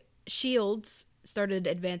the shields started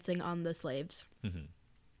advancing on the slaves. Mm-hmm.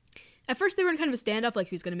 At first, they were in kind of a standoff, like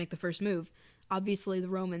who's going to make the first move. Obviously, the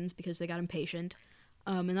Romans, because they got impatient.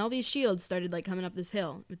 And all these shields started like coming up this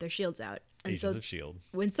hill with their shields out. And Agents of S.H.I.E.L.D.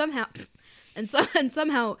 When somehow,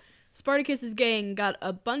 somehow, Spartacus's gang got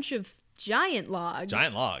a bunch of giant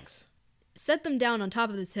logs. Set them down on top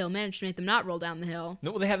of this hill, managed to make them not roll down the hill.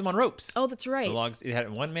 No, they had them on ropes. Oh, that's right. The logs, it had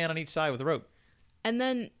one man on each side with a rope. And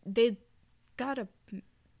then they got a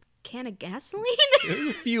can of gasoline?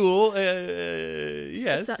 Fuel,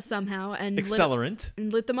 yes. Somehow. And accelerant.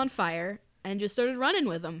 Lit them on fire and just started running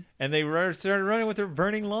with them. And they started running with their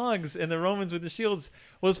burning logs, and the Romans with the shields.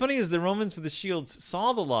 What's funny is the Romans with the shields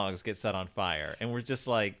saw the logs get set on fire and were just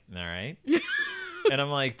like, all right. And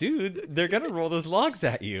I'm like, dude, they're going to roll those logs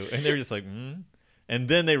at you. And they're just like, And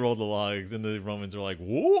then they rolled the logs, and the Romans were like,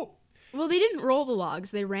 whoa. Well, they didn't roll the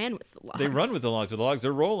logs. They ran with the logs. They run with the logs. The logs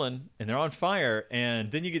are rolling, and they're on fire.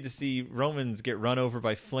 And then you get to see Romans get run over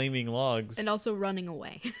by flaming logs. And also running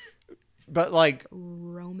away. But like...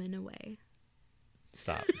 Roaming away.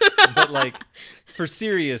 Stop. But like for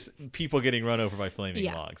serious people getting run over by flaming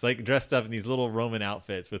Yeah. logs, like dressed up in these little Roman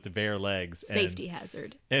outfits with the bare legs. Safety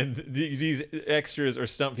hazard. And these extras or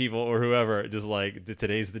stunt people or whoever just like,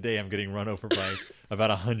 today's the day I'm getting run over by about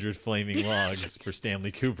 100 flaming logs for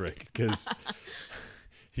Stanley Kubrick because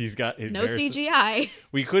he's got No CGI.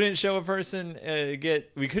 We couldn't show a person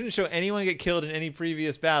we couldn't show anyone get killed in any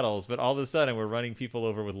previous battles, but all of a sudden we're running people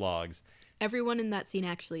over with logs. Everyone in that scene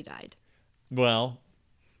actually died. Well,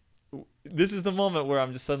 this is the moment where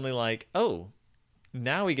I'm just suddenly like, oh,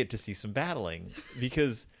 now we get to see some battling,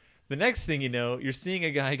 because the next thing you know, you're seeing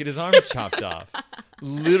a guy get his arm chopped off.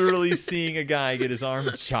 Literally seeing a guy get his arm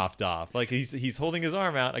chopped off. Like he's holding his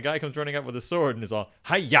arm out. A guy comes running up with a sword and is all,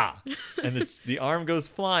 hi-ya! And the arm goes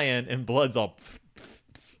flying and blood's all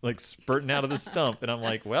like spurting out of the stump. And I'm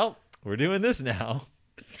like, well, we're doing this now.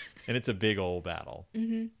 And it's a big old battle.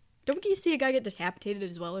 Mm-hmm. Don't you see a guy get decapitated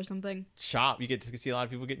as well or something? You get to see a lot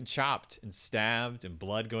of people getting chopped and stabbed and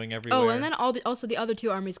blood going everywhere. Oh, and then also the other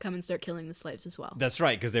two armies come and start killing the slaves as well. That's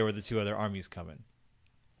right, because there were the two other armies coming.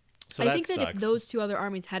 So I think that if sucks. those two other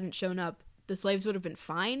armies hadn't shown up, the slaves would have been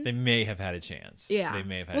fine. They may have had a chance. Yeah, they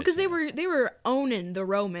may have had. Well, because they were owning the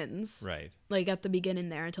Romans, right? Like at the beginning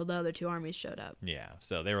there until the other two armies showed up. Yeah,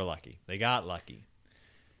 so they were lucky. They got lucky.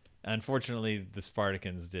 Unfortunately, the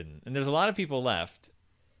Spartacans didn't, and there's a lot of people left,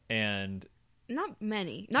 and not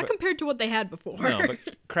many, not compared to what they had before. No, but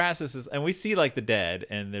Crassus is, and we see like the dead,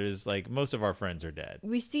 and there's like most of our friends are dead.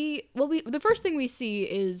 We see, the first thing we see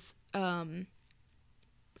is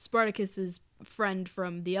Spartacus's friend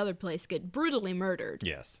from the other place get brutally murdered.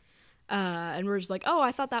 Yes. And we're just like, oh,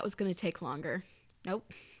 I thought that was going to take longer.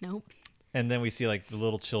 Nope. And then we see like the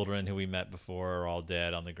little children who we met before are all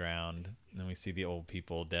dead on the ground. And then we see the old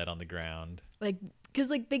people dead on the ground. Like, because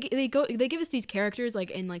like they give us these characters like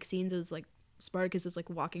in like scenes as like Spartacus is like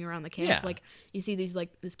walking around the camp. Yeah. Like you see these like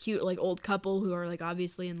this cute like old couple who are like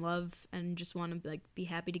obviously in love and just want to like be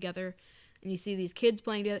happy together. And you see these kids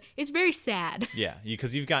playing together. It's very sad. Yeah,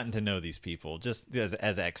 because you've gotten to know these people just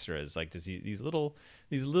as extras, like just these little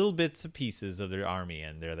bits and pieces of their army,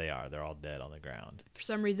 and there they are. They're all dead on the ground. For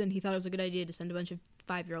some reason, he thought it was a good idea to send a bunch of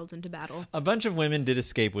 5-year-olds into battle. A bunch of women did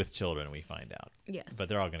escape with children, we find out. Yes. But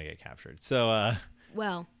they're all going to get captured. So,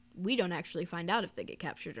 well, we don't actually find out if they get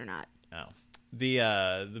captured or not. No.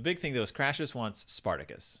 The big thing though is Crassus wants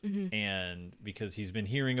Spartacus, Mm-hmm. and because he's been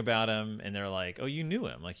hearing about him, and they're like, "Oh, you knew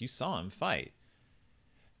him, like you saw him fight,"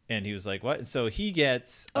 and he was like, "What?" And so he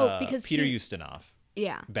gets because Peter Ustinov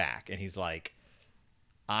Yeah. back, and he's like,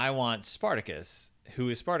 "I want Spartacus." Who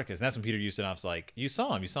is Spartacus? And that's when Peter Ustinov's like, "You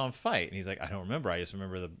saw him fight," and he's like, "I don't remember. I just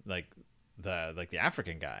remember the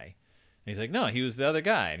African guy." And he's like, "No, he was the other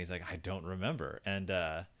guy," and he's like, "I don't remember," and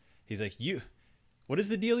he's like, "You." What is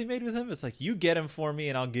the deal he made with him? It's like, you get him for me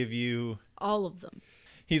and I'll give you... all of them.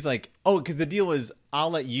 He's like, oh, because the deal was,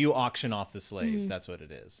 I'll let you auction off the slaves. That's what it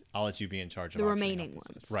is. I'll let you be in charge of The auctioning remaining off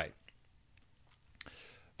the ones. slaves. Right.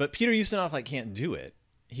 But Peter Ustinov like can't do it.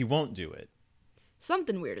 He won't do it.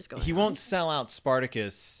 Something weird is going on. He won't sell out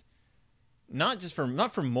Spartacus, not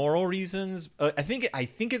for moral reasons. I think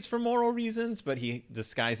it's for moral reasons, but he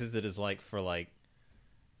disguises it as like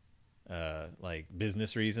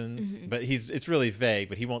business reasons. Mm-hmm. But it's really vague.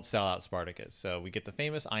 But he won't sell out Spartacus. So we get the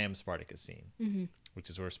famous "I am Spartacus" scene, Mm-hmm. which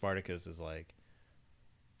is where Spartacus is like,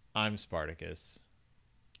 "I'm Spartacus."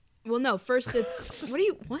 Well, no. First, it's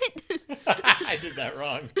what? I did that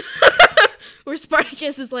wrong. Where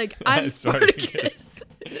Spartacus is like, I'm Spartacus.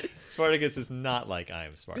 Spartacus. Spartacus is not like "I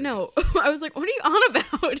am Spartacus." No, I was like, what are you on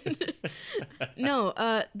about? No,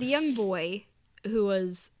 the young boy who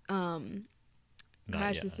was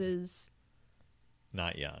Crassus's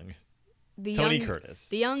not young. the Tony young, Curtis.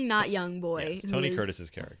 the young not young boy. Yes, who Tony is Curtis's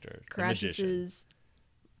character, the magician. Crassus's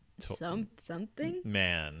something.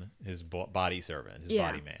 Man, his body servant, his Yeah.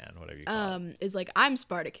 body man, whatever you call it. Is like, I'm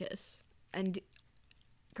Spartacus, and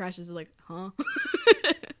Crassus is like, huh?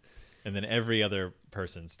 And then every other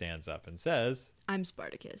person stands up and says, I'm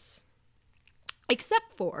Spartacus,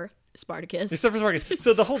 except for Spartacus. except for Spartacus.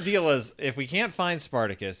 So the whole deal was, if we can't find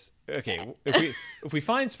Spartacus, okay, if we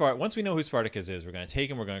find once we know who Spartacus is, we're going to take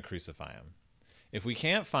him, we're going to crucify him. If we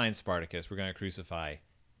can't find Spartacus, we're going to crucify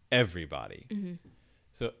everybody. Mm-hmm.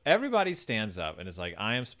 So everybody stands up and is like,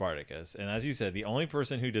 I am Spartacus. And as you said, the only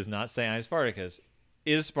person who does not say I am Spartacus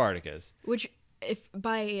is Spartacus. Which, if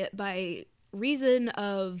by reason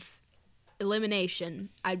of elimination,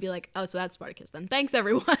 I'd be like, oh, so that's Spartacus then. Thanks,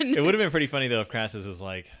 everyone. It would have been pretty funny though if Crassus was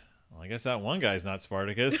like, well, I guess that one guy's not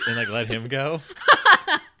Spartacus, and like let him go.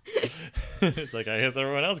 It's like, I guess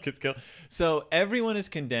everyone else gets killed. So everyone is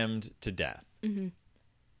condemned to death.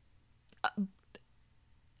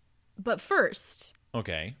 But first,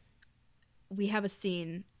 Okay. We have a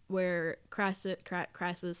scene where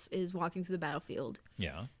Crassus is walking through the battlefield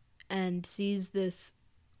Yeah. and sees this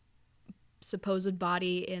supposed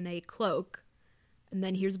body in a cloak, and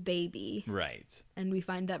then here's baby, Right. and we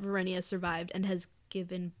find that Verenia survived and has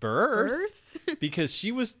given Birth? Because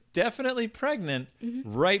she was definitely pregnant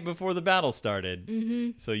right before the battle started.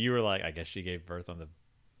 Mm-hmm. So you were like, I guess she gave birth on the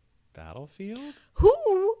battlefield?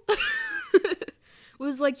 Who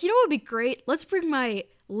was like, you know what would be great? Let's bring my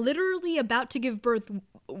literally about to give birth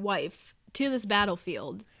wife to this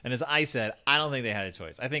battlefield. And as I said, I don't think they had a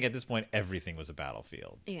choice. I think at this point, everything was a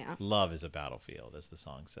battlefield. Yeah. Love is a battlefield, as the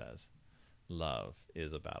song says. Love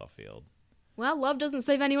is a battlefield. Well, love doesn't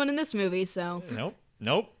save anyone in this movie, so.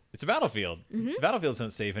 Nope. It's a battlefield. Mm-hmm. Battlefields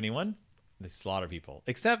don't save anyone. They slaughter people.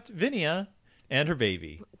 Except Vinia and her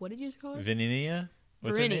baby. What did you just call her? Vininia?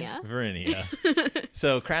 What's her name? Verinia.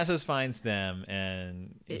 So Crassus finds them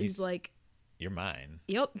and He's like, you're mine.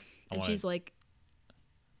 yep. I And wanna- she's like,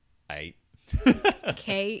 I.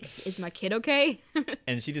 okay, is my kid okay?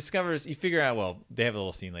 And she discovers, you figure out, well, they have a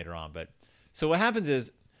little scene later on, but so what happens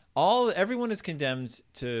is everyone is condemned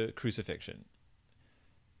to crucifixion.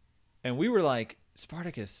 And we were like,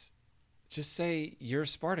 Spartacus, just say you're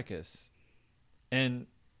Spartacus and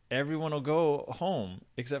everyone will go home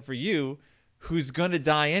except for you, who's going to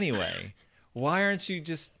die anyway. Why aren't you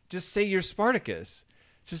just say you're Spartacus?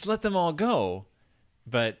 Just let them all go.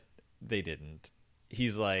 But they didn't.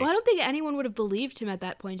 He's like, Well, I don't think anyone would have believed him at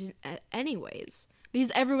that point anyways,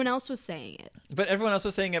 because everyone else was saying it. but everyone else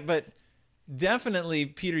was saying it, but definitely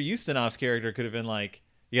Peter Ustinov's character could have been like,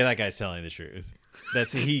 yeah, that guy's telling the truth.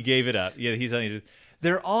 He gave it up. Yeah, he's telling the truth.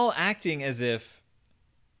 They're all acting as if,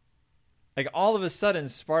 like, all of a sudden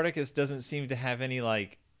Spartacus doesn't seem to have any,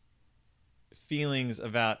 like, feelings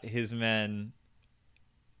about his men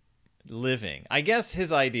living. I guess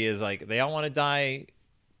his idea is, like, they all want to die,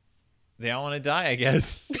 I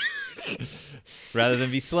guess. Rather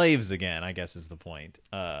than be slaves again, I guess is the point.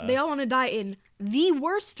 They all want to die in the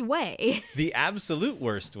worst way. The absolute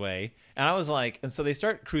worst way. And I was like, and so they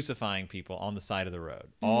start crucifying people on the side of the road,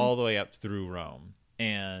 all the way up through Rome.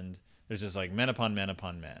 And there's just like men upon men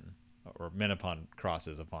upon men, or men upon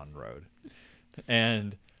crosses upon road.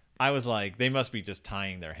 And I was like, they must be just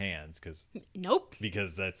tying their hands Nope.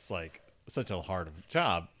 because that's like such a hard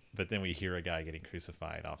job. But then we hear a guy getting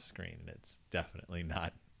crucified off screen, and it's definitely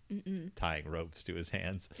not tying ropes to his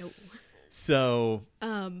hands. Nope. So,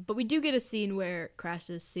 But we do get a scene where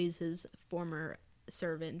Crassus sees his former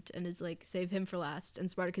servant and is like, save him for last. And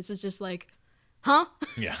Spartacus is just like, huh?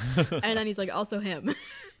 yeah. And then he's like, also him.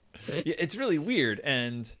 Yeah, it's really weird.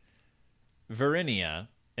 And Verinia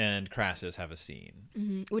and Crassus have a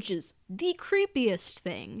scene. Which is the creepiest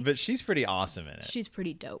thing. But she's pretty awesome in it. She's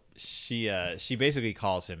pretty dope. She basically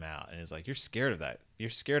calls him out and is like, you're scared of that. You're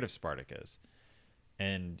scared of Spartacus.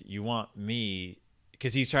 And you want me,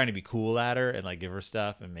 because he's trying to be cool at her and like give her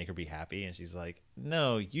stuff and make her be happy. And she's like,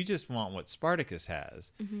 no, you just want what Spartacus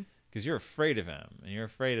has. Because you're afraid of him and you're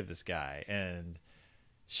afraid of this guy. And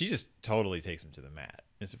she just totally takes him to the mat.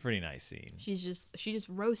 It's a pretty nice scene. She just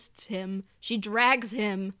roasts him. She drags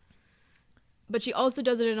him. But she also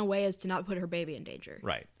does it in a way as to not put her baby in danger.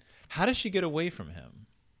 Right. How does she get away from him?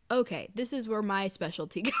 Okay, this is where my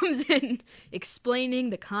specialty comes in, explaining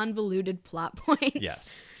the convoluted plot points.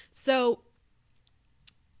 Yes. So,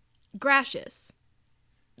 Gracious,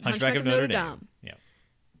 Hunchback of Notre Dame. Yeah.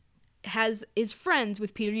 is friends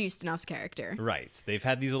with Peter Ustinov's character. Right. They've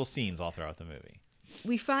had these little scenes all throughout the movie.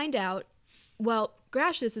 We find out, well,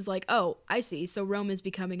 Gracious is like, oh, I see, so Rome is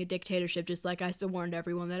becoming a dictatorship just like I still warned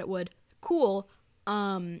everyone that it would. Cool.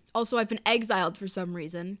 Also, I've been exiled for some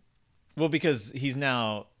reason. Well, because he's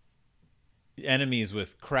now enemies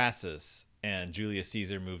with Crassus, and Julius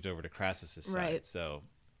Caesar moved over to Crassus's side. Right. So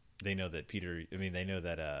they know that they know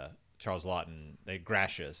that Charles Lawton, that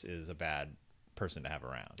Gracious is a bad person to have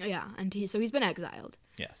around. Yeah, and so he's been exiled.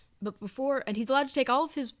 Yes. But and he's allowed to take all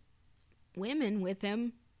of his women with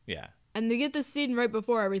him. Yeah. And they get this scene right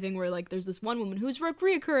before everything where, like, there's this one woman who's a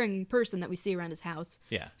reoccurring person that we see around his house.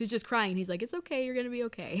 Yeah. Who's just crying. He's like, it's okay, you're going to be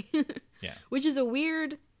okay. Yeah. Which is a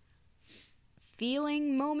weird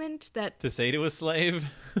feeling moment that... To say to a slave?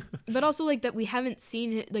 But also, like, that we haven't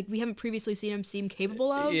previously seen him seem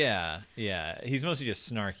capable of. Yeah. Yeah. He's mostly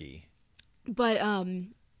just snarky. But,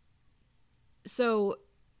 so,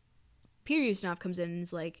 Peter Ustinov comes in and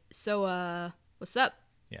is like, so, what's up?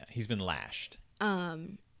 Yeah. He's been lashed.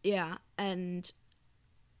 Yeah, and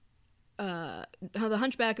the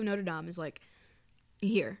Hunchback of Notre Dame is like,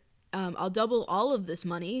 here, I'll double all of this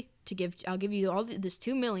money I'll give you this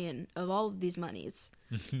 2 million of all of these monies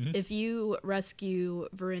if you rescue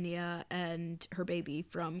Verinia and her baby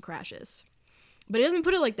from Crassus. But he doesn't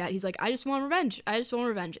put it like that. He's like, I just want revenge.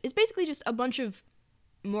 It's basically just a bunch of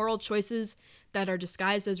moral choices that are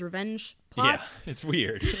disguised as revenge plots. Yeah, it's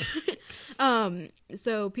weird.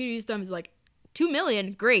 So Peter Ustinov is like, 2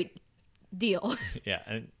 million, great deal. Yeah,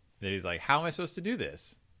 and then he's like, how am I supposed to do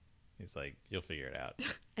this? He's like, you'll figure it out.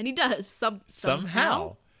 And he does.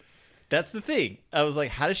 Somehow. That's the thing. I was like,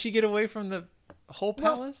 how does she get away from the whole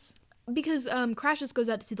palace? Because Crassus goes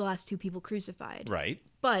out to see the last 2 people crucified. Right.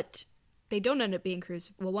 But they don't end up being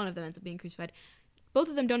crucified. Well, one of them ends up being crucified. Both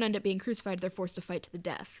of them don't end up being crucified. They're forced to fight to the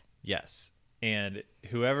death. Yes. And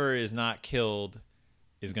whoever is not killed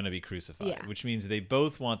is going to be crucified, Yeah. which means they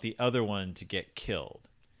both want the other one to get killed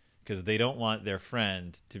because they don't want their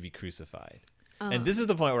friend to be crucified. And this is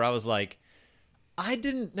the point where I was like, I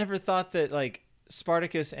never thought that like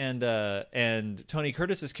Spartacus and Tony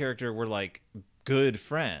Curtis's character were like good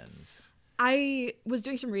friends. I was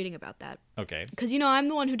doing some reading about that. Okay. Because, I'm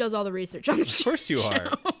the one who does all the research on the show. Of course you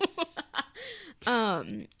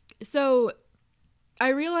are. So I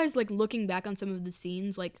realized, like, looking back on some of the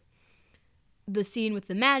scenes, like the scene with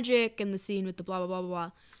the magic and the scene with the blah, blah, blah, blah,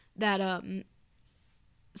 blah, that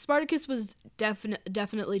Spartacus was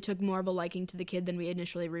definitely took more of a liking to the kid than we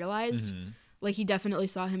initially realized. Mhm. Like, he definitely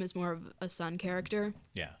saw him as more of a son character.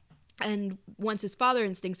 Yeah. And once his father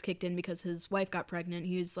instincts kicked in because his wife got pregnant,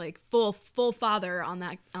 he was like full father on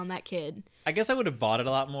that kid. I guess I would have bought it a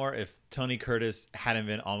lot more if Tony Curtis hadn't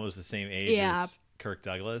been almost the same age as Kirk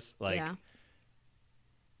Douglas. Like, Yeah.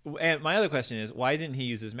 And my other question is, why didn't he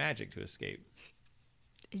use his magic to escape?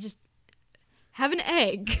 Just have an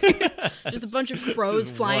egg. Just a bunch of crows This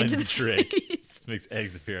is flying to one the trick. face. This makes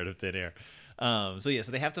eggs appear out of thin air. So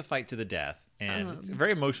they have to fight to the death, and it's a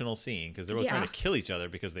very emotional scene because they're both trying to kill each other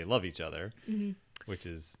because they love each other, which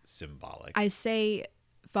is symbolic. I say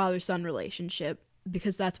father-son relationship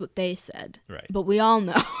because that's what they said. Right. But we all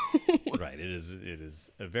know. Right. It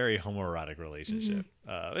is a very homoerotic relationship.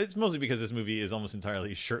 It's mostly because this movie is almost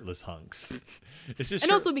entirely shirtless hunks. It's just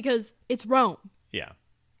And also because it's Rome. yeah.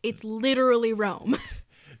 It's literally Rome.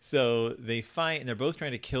 So they fight, and they're both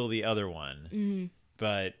trying to kill the other one,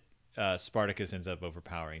 but Spartacus ends up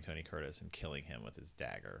overpowering Tony Curtis and killing him with his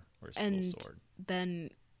dagger or his little sword. Then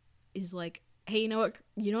he's like, hey, you know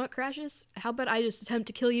what, Crassus? How about I just attempt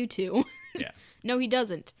to kill you too? Yeah. No, he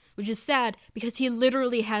doesn't, which is sad because he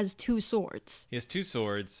literally has 2 swords. He has 2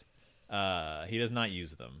 swords. He does not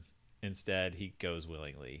use them. Instead, he goes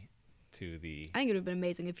willingly to the... I think it would have been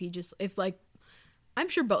amazing if I'm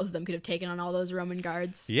sure both of them could have taken on all those Roman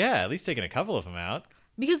guards. Yeah, at least taken a couple of them out.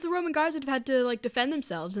 Because the Roman guards would have had to, like, defend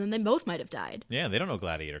themselves, and then they both might have died. Yeah, they don't know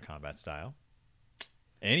gladiator combat style.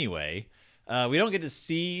 Anyway, we don't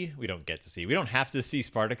have to see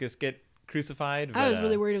Spartacus get crucified. But, I was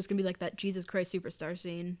really worried it was going to be like that Jesus Christ Superstar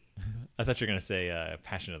scene. I thought you were going to say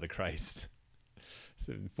Passion of the Christ.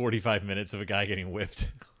 So 45 minutes of a guy getting whipped.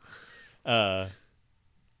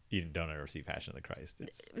 You don't ever see Passion of the Christ.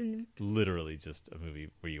 It's literally just a movie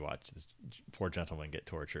where you watch this poor gentleman get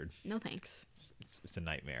tortured. No thanks. It's a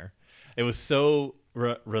nightmare. It was so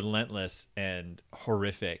relentless and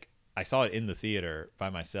horrific. I saw it in the theater by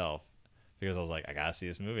myself because I was like, I gotta see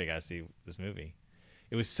this movie.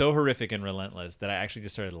 It was so horrific and relentless that I actually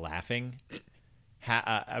just started laughing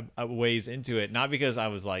ways into it. Not because I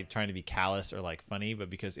was like trying to be callous or like funny, but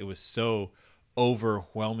because it was so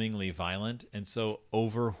overwhelmingly violent and so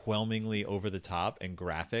overwhelmingly over the top and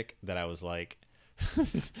graphic that I was like,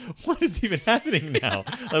 what is even happening now?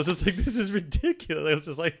 I was just like, this is ridiculous. I was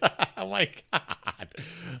just like, oh my God.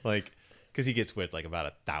 Like, because he gets whipped like about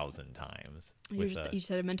 1,000 times. You just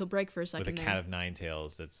had a mental break for a second with a there. cat of 9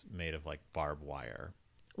 tails that's made of like barbed wire.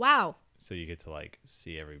 Wow. So you get to like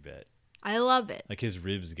see every bit. I love it. Like his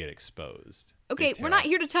ribs get exposed. Okay, we're not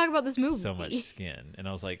here to talk about this movie. So much skin. And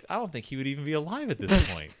I was like, I don't think he would even be alive at this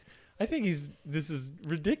point. I think this is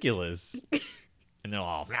ridiculous. And they're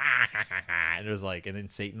all, and there's like, and then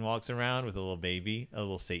Satan walks around with a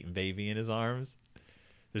little Satan baby in his arms.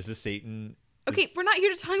 There's a Satan. Okay, we're not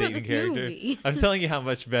here to talk about this character. movie. I'm telling you how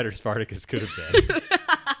much better Spartacus could have been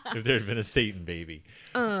if there had been a Satan baby.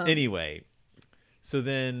 Anyway, so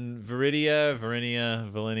then Verinia,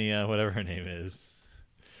 whatever her name is,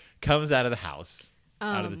 comes out of the house,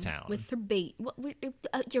 out of the town. With her bait.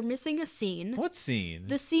 You're missing a scene. What scene?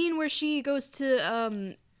 The scene where she goes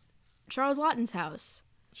to Charles Laughton's house.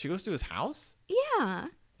 She goes to his house? Yeah.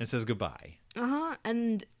 And says goodbye. Uh-huh.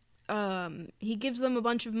 And he gives them a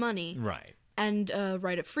bunch of money. Right. And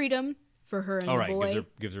right of freedom for her and the boy.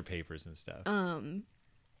 Gives her papers and stuff.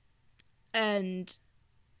 And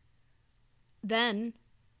then,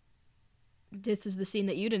 this is the scene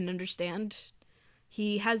that you didn't understand.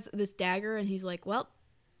 He has this dagger, and he's like, well,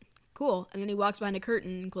 cool. And then he walks behind a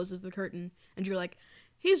curtain and closes the curtain, and you're like,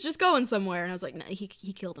 he's just going somewhere. And I was like, no, he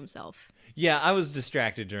killed himself. Yeah, I was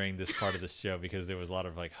distracted during this part of the show because there was a lot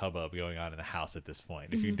of like hubbub going on in the house at this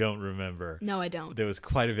point. If you don't remember, No, I don't. there was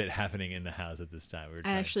quite a bit happening in the house at this time. We were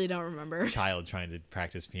I actually don't remember. child trying to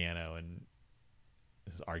practice piano, and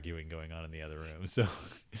there's arguing going on in the other room. So,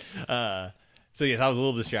 so yes, I was a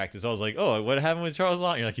little distracted. So I was like, "Oh, what happened with Charles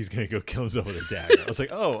Lawton?" You're like, "He's gonna go kill himself with a dagger." I was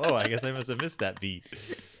like, "Oh, I guess I must have missed that beat."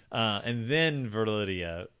 And then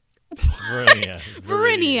Verinia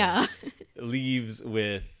leaves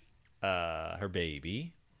with her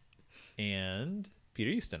baby and Peter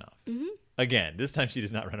Ustinov. Mm-hmm. Again, this time she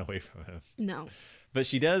does not run away from him, No. but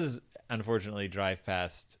she does unfortunately drive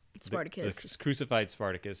past Spartacus. the crucified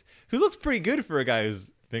Spartacus, who looks pretty good for a guy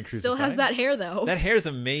who's been crucified. Still has that hair, though. That hair's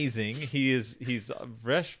amazing. He's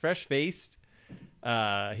fresh faced.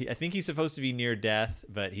 I think he's supposed to be near death,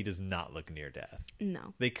 but he does not look near death.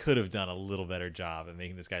 No. They could have done a little better job at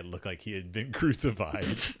making this guy look like he had been crucified.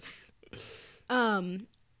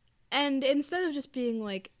 And instead of just being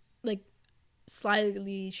like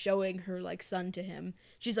slyly showing her like son to him,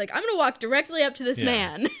 she's like, I'm gonna walk directly up to this Yeah.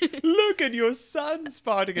 man. Look at your son,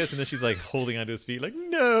 Spartacus. And then she's like holding onto his feet like,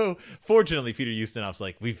 no. Fortunately, Peter Ustinov's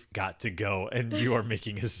like, we've got to go, and you are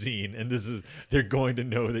making a scene, and they're going to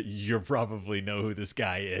know that you probably know who this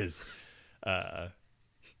guy is.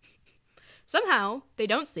 Somehow they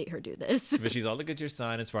don't see her do this. But she's all, look at your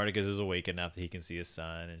son, and Spartacus is awake enough that he can see his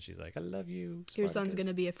son, and she's like, I love you, Spartacus. Your son's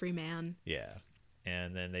gonna be a free man. Yeah.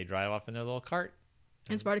 And then they drive off in their little cart.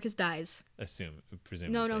 And Spartacus dies. Presumably.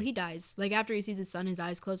 No, he dies. Like after he sees his son, his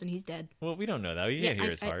eyes close and he's dead. Well, we don't know that. You can't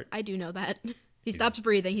hear his heart. I do know that. He stops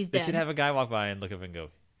breathing, he's They dead. should have a guy walk by and look up and go,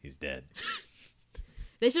 he's dead.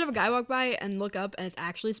 They should have a guy walk by and look up and it's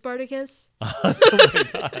actually Spartacus. Oh my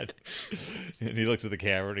god. And he looks at the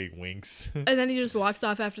camera and he winks. And then he just walks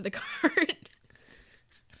off after the cart.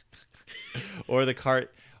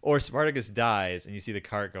 Or Spartacus dies and you see the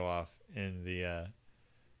cart go off in the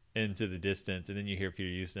into the distance, and then you hear Peter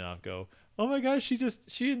Ustinov go, oh my gosh,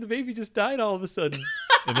 she and the baby just died all of a sudden.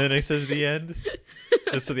 And then it says the end.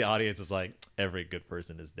 Just so the audience is like, every good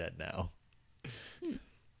person is dead now.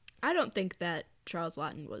 I don't think that Charles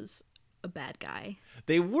Lawton was a bad guy.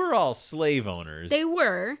 They were all slave owners. They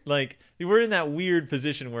were. Like, they were in that weird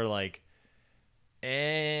position where, like,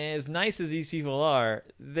 as nice as these people are,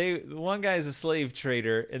 one guy is a slave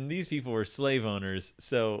trader, and these people were slave owners,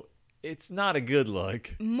 so it's not a good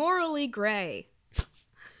look. Morally gray.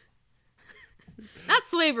 Not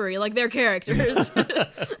slavery, like their characters.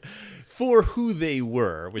 For who they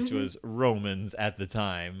were, which was Romans at the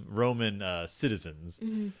time, Roman citizens,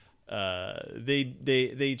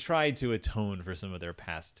 they tried to atone for some of their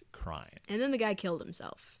past crimes. And then the guy killed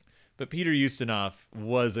himself. But Peter Ustinov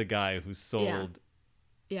was a guy who sold.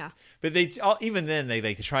 Yeah. But even then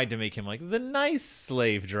they tried to make him like the nice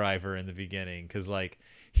slave driver in the beginning, because like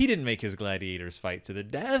he didn't make his gladiators fight to the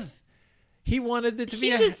death. He wanted it to be.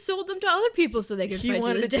 He just sold them to other people so they could fight to the death. He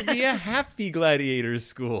wanted it to be a happy gladiator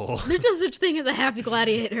school. There's no such thing as a happy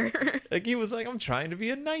gladiator. Like he was like, I'm trying to be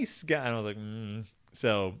a nice guy, and I was like,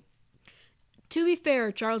 So. To be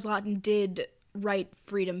fair, Charles Lawton did write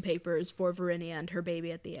freedom papers for Verinia and her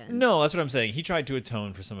baby at the end. No, that's what I'm saying. He tried to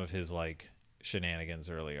atone for some of his like shenanigans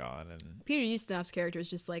early on, and Peter Ustinov's character is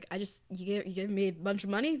just like, you give me a bunch of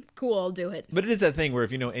money, cool, I'll do it. But it is that thing where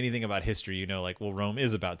if you know anything about history, you know, like, well, Rome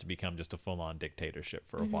is about to become just a full-on dictatorship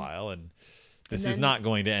for a while, and this is not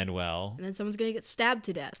going to end well. And then someone's gonna get stabbed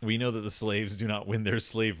to death. We know that the slaves do not win their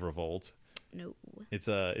slave revolt. No. It's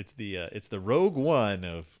the Rogue One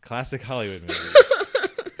of classic Hollywood movies.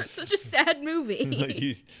 It's such a sad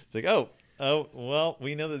movie. It's like, oh, well,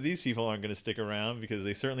 we know that these people aren't going to stick around because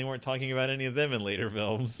they certainly weren't talking about any of them in later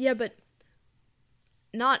films. Yeah, but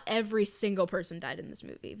not every single person died in this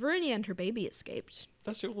movie. Verinia and her baby escaped.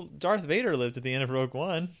 That's true. Well, Darth Vader lived at the end of Rogue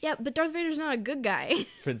One. Yeah, but Darth Vader's not a good guy.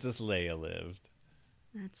 Princess Leia lived.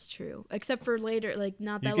 That's true. Except for later, like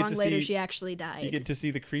not You that get long to later, see- she actually died. You get to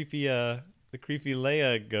see the creepy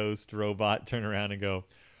Leia ghost robot turn around and go,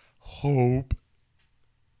 Hope,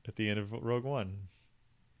 at the end of Rogue One.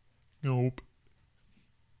 Nope.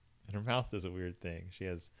 And her mouth does a weird thing. She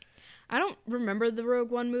has I don't remember the Rogue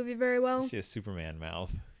One movie very well. Superman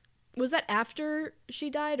mouth. Was that after she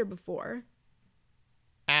died or before?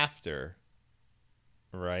 After,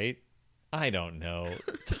 right? I don't know.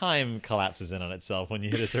 Time collapses in on itself when you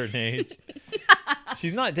hit a certain age.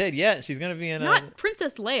 She's not dead yet. She's going to be in Not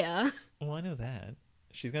Princess Leia. Well, I know that.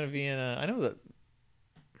 She's going to be in I know that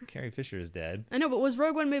Carrie Fisher is dead. I know, but was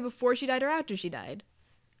Rogue One made before she died or after she died?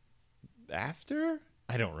 After?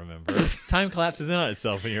 I don't remember. Time collapses in on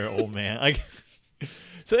itself when you're an old man.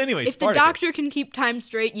 So anyway, If the Spartacus. Doctor can keep time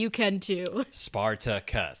straight, you can too.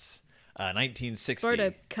 Spartacus. 1960.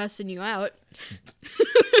 Sparta cussing you out.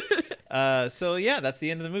 So yeah, that's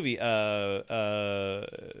the end of the movie.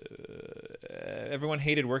 Everyone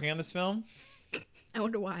hated working on this film. I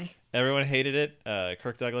wonder why. Everyone hated it.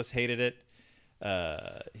 Kirk Douglas hated it.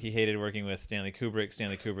 He hated working with Stanley Kubrick.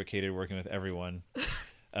 Stanley Kubrick hated working with everyone.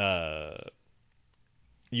 Yul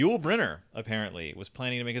Brynner apparently was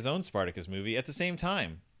planning to make his own Spartacus movie at the same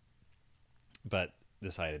time, but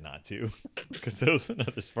decided not to because there was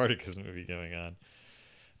another Spartacus movie going on.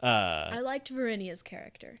 I liked Verenia's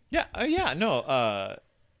character. Yeah, no.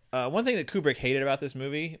 One thing that Kubrick hated about this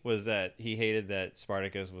movie was that he hated that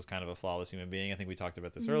Spartacus was kind of a flawless human being. I think we talked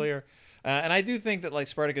about this earlier, and I do think that like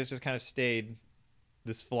Spartacus just kind of stayed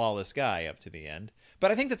this flawless guy up to the end. But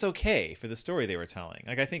I think that's okay for the story they were telling.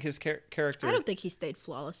 Like I think his character. I don't think he stayed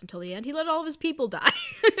flawless until the end. He let all of his people die.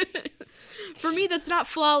 For me, that's not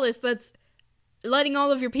flawless. That's letting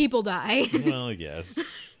all of your people die. Well, yes,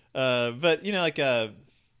 but you know, like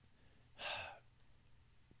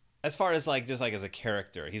as far as like just like as a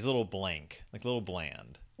character, he's a little blank, like a little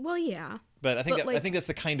bland. Well, yeah. But I think But, like- I think that's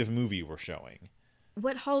the kind of movie we're showing.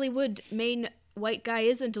 What Hollywood main white guy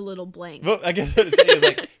isn't a little blank? Well, I guess what I'm saying is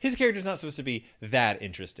like his character's not supposed to be that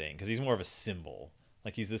interesting because he's more of a symbol.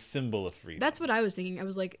 Like he's the symbol of freedom. That's what I was thinking. I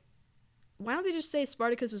was like, why don't they just say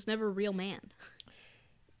Spartacus was never a real man?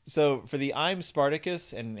 So for the I'm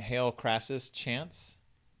Spartacus and Hail Crassus chants,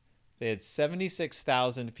 they had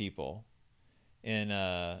 76,000 people in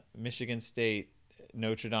a Michigan State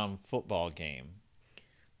Notre Dame football game.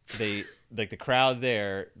 They like the crowd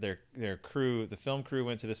there, their crew, the film crew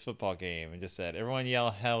went to this football game and just said, everyone yell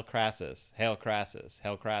Hail Crassus, Hail Crassus,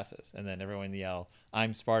 Hail Crassus, and then everyone yell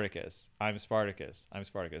I'm Spartacus, I'm Spartacus, I'm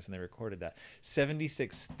Spartacus, and they recorded that.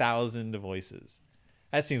 76,000 voices.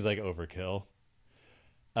 That seems like overkill.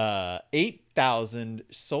 8,000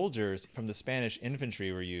 soldiers from the Spanish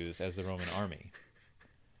infantry were used as the Roman army.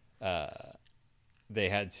 They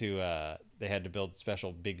had to build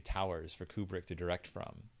special big towers for Kubrick to direct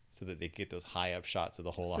from, so that they could get those high up shots of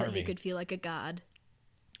the whole So army. that he could feel like a god.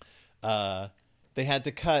 They had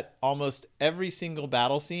to cut almost every single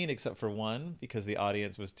battle scene except for one because the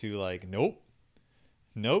audience was too like, nope.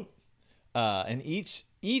 And each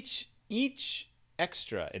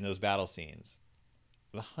extra in those battle scenes,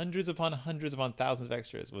 the hundreds upon thousands of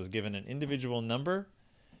extras, was given an individual number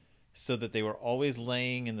so that they were always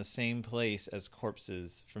laying in the same place as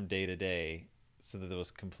corpses from day to day, so that there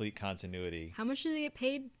was complete continuity. How much did they get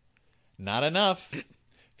paid? Not enough.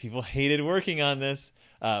 People hated working on this.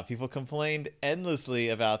 People complained endlessly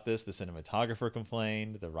about this. The cinematographer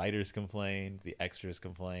complained. The writers complained. The extras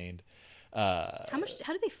complained. How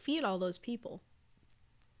did they feed all those people?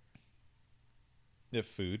 The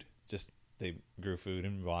food. Just they grew food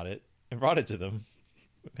and brought it to them.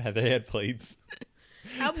 They had plates.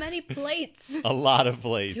 How many plates? A lot of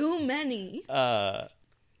plates. Too many. The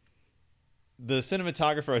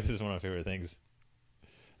cinematographer, this is one of my favorite things.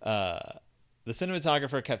 The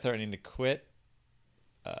cinematographer kept threatening to quit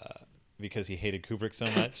because he hated Kubrick so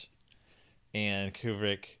much. And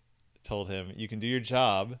Kubrick told him, you can do your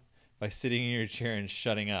job by sitting in your chair and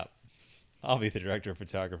shutting up. I'll be the director of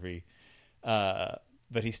photography.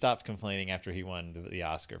 But he stopped complaining after he won the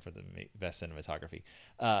Oscar for the best cinematography.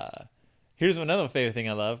 Here's another favorite thing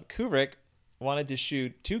I love. Kubrick wanted to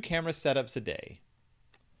shoot 2 camera setups a day.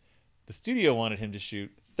 The studio wanted him to shoot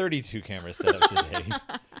 32 camera setups a day.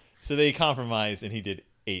 So they compromised and he did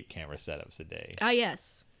 8 camera setups a day. Ah,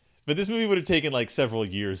 yes. But this movie would have taken like several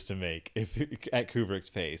years to make if at Kubrick's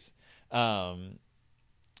pace.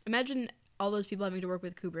 Imagine all those people having to work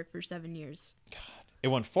with Kubrick for 7 years. It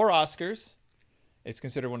won 4 Oscars. It's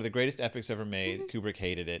considered one of the greatest epics ever made. Kubrick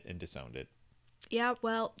hated it and disowned it. Yeah,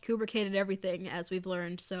 well, Kubrick hated everything, as we've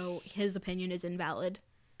learned, so his opinion is invalid.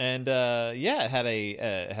 And it had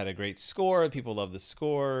a great score. People loved the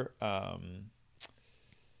score.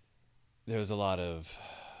 There was a lot of,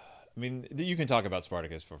 I mean, you can talk about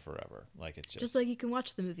Spartacus for forever. Like it's Just like you can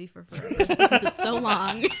watch the movie for forever because it's so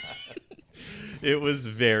long. It was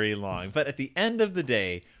very long. But at the end of the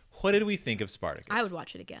day, what did we think of Spartacus? I would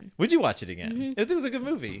watch it again. Would you watch it again? Mm-hmm. It was a good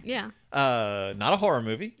movie. Yeah. Not a horror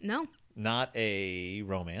movie. No. Not a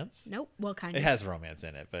romance. Nope. Well, kind It of. has romance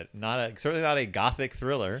in it, but certainly not a gothic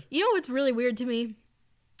thriller. You know what's really weird to me?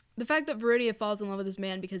 The fact that Verenia falls in love with this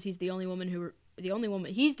man because he's the only woman.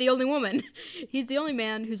 He's the only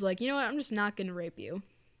man who's like, you know what? I'm just not going to rape you.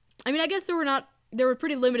 I mean, I guess there were not there were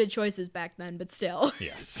pretty limited choices back then, but still.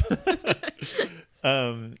 Yes.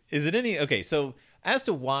 Is it any okay? So as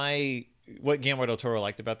to what Guillermo del Toro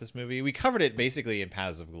liked about this movie, we covered it basically in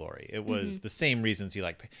Paths of Glory. It was the same reasons he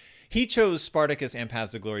liked. He chose Spartacus and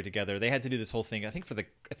Paths of Glory together. They had to do this whole thing. I think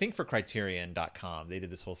for Criterion.com, they did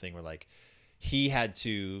this whole thing where like he had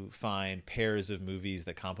to find pairs of movies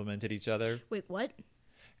that complemented each other. Wait, what?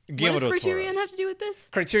 Guillermo What does del Toro. Criterion have to do with this?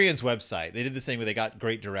 Criterion's website. They did this thing where they got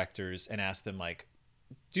great directors and asked them like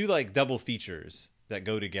do like double features that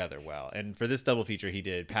go together well. And for this double feature, he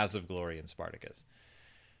did Paths of Glory and Spartacus.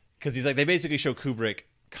 Because he's like, they basically show Kubrick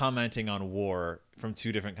commenting on war from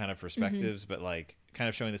two different kind of perspectives, but like kind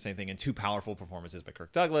of showing the same thing in two powerful performances by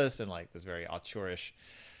Kirk Douglas and like this very auteurish.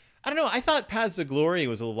 I don't know. I thought Paths of Glory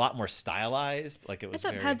was a lot more stylized. Like it was.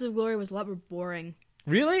 I thought Paths of Glory was a lot more boring.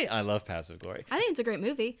 Really? I love Paths of Glory. I think it's a great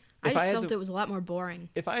movie. I If I just had felt to- it was a lot more boring.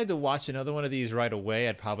 If I had to watch another one of these right away,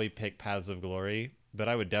 I'd probably pick Paths of Glory, but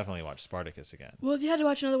I would definitely watch Spartacus again. Well, if you had to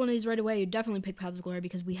watch another one of these right away, you'd definitely pick Paths of Glory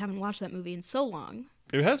because we haven't watched that movie in so long.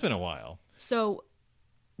 It has been a while. So,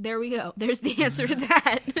 there we go. There's the answer to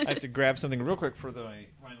that. I have to grab something real quick for my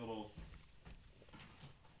little.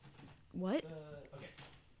 What? Okay.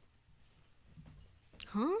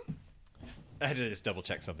 Huh? I had to just double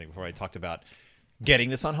check something before I talked about getting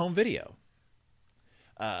this on home video.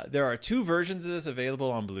 There are two versions of this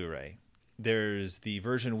available on Blu-ray. There's the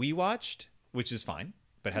version we watched, which is fine,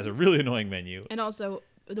 but has a really annoying menu. And also,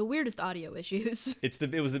 the weirdest audio issues.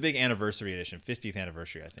 It was the big anniversary edition, 50th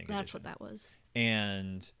anniversary, I think. That's edition. what that was.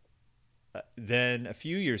 And then a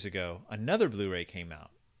few years ago, another Blu-ray came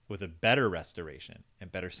out with a better restoration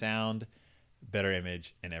and better sound, better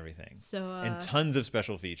image, and everything. So, and tons of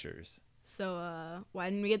special features. Why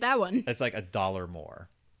didn't we get that one? It's like $1 more.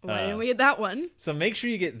 Why didn't we get that one? So make sure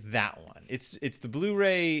you get that one. It's the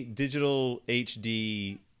Blu-ray digital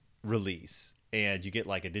HD release, and you get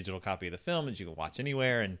like a digital copy of the film that you can watch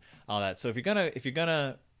anywhere and all that. So if you're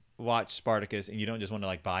gonna watch Spartacus and you don't just want to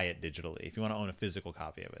like buy it digitally, if you want to own a physical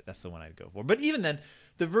copy of it, that's the one I'd go for. But even then,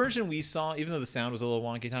 the version we saw, even though the sound was a little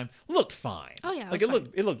wonky at time, looked fine. Oh, yeah, it like was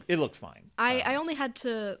it looked fine. I only had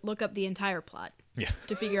to look up the entire plot Yeah.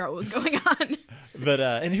 to figure out what was going on. But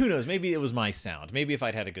and who knows? Maybe it was my sound. Maybe if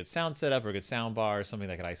I'd had a good sound setup or a good sound bar or something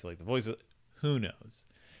that could isolate the voices, who knows?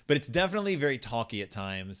 But it's definitely very talky at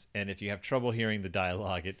times, and if you have trouble hearing the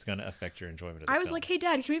dialogue, it's going to affect your enjoyment of the I was film. like, hey,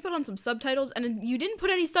 Dad, can we put on some subtitles? And you didn't put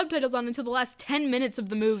any subtitles on until the last 10 minutes of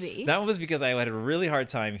the movie. That was because I had a really hard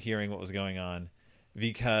time hearing what was going on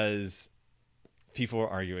because people were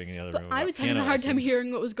arguing in the other But room. I about was having a piano hard time lessons.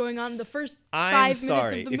 hearing what was going on in the first I'm 5 sorry.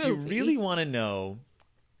 minutes of the If movie. you really want to know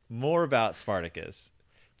more about Spartacus,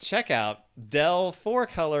 check out Dell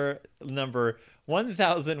 4-color number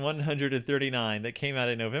 1139 that came out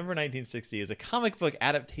in November 1960 as a comic book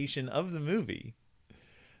adaptation of the movie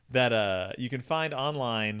that you can find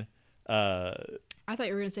online. I thought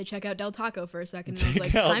you were going to say check out Del Taco for a second. And I was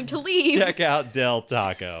like, Check out- time to leave. Check out Del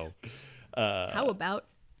Taco. How about...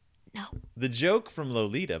 No. The joke from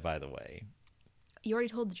Lolita, by the way, You already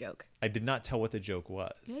told the joke. I did not tell what the joke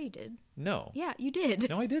was. Yeah, you did. No. Yeah, you did.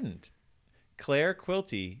 No, I didn't. Claire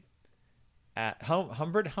Quilty,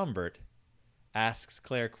 Humbert asks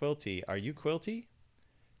Claire Quilty, "Are you Quilty?"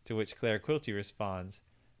 To which Claire Quilty responds,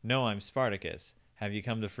 "No, I'm Spartacus. Have you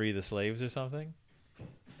come to free the slaves or something?"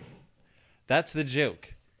 That's the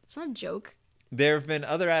joke. It's not a joke. There have been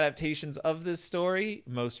other adaptations of this story,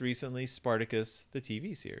 most recently Spartacus, the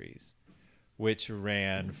TV series, which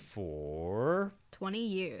ran for 20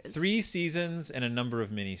 years. 3 seasons and a number of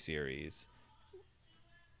miniseries.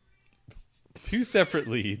 2 separate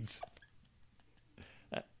leads.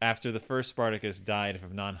 After the first Spartacus died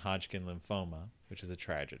of non-Hodgkin lymphoma, which is a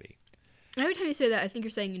tragedy. Every time you say that, I think you're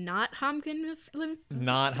saying not Hodgkin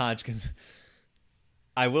Not Hodgkin's.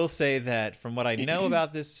 I will say that from what I know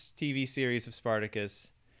about this TV series of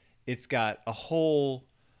Spartacus, it's got a whole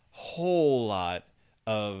lot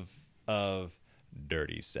of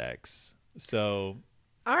dirty sex. So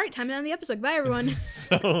All right, time to end the episode. Bye, everyone.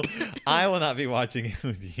 I will not be watching it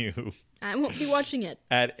with you I won't be watching it.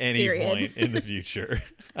 at any Period. point in the future.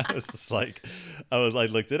 I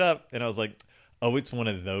looked it up and I was like, oh, it's one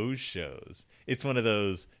of those shows. It's one of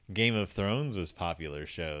those Game of Thrones was popular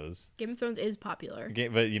shows. Game of Thrones is popular.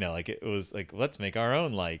 But like it was like, let's make our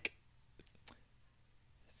own like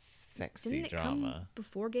sexy Didn't it drama. come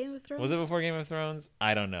before Game of Thrones? Was it before Game of Thrones?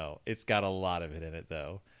 I don't know. It's got a lot of it in it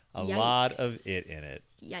though. A lot of Yikes. it in it.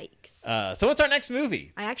 Yikes. So what's our next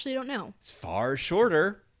movie? I actually don't know. It's far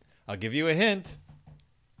shorter. I'll give you a hint.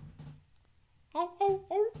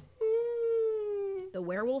 The the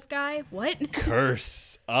werewolf guy. What?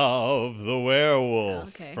 Curse of the Werewolf.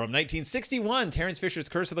 Okay. From 1961, Terrence Fisher's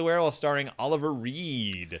Curse of the Werewolf, starring Oliver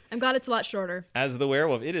Reed I'm glad it's a lot shorter. as the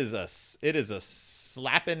werewolf. It is a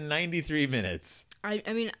slapping 93 minutes. I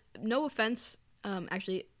mean, no offense.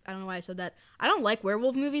 Actually, I don't know why I said that. I don't like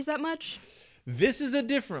werewolf movies that much. This is a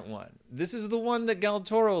different one. This is the one that Del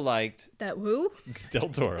Toro liked. That who? Del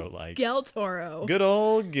Toro liked. Del Toro. Good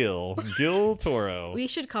old Gil Toro. We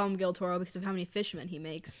should call him Gil Toro because of how many fishmen he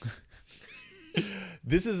makes.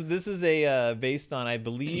 This is a based on, I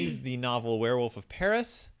believe, the novel Werewolf of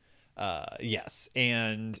Paris. Yes,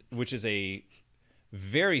 and which is a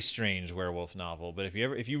very strange werewolf novel. But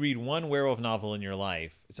if you read one werewolf novel in your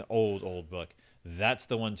life, it's an old book. That's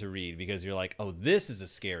the one to read because you're like, oh, this is a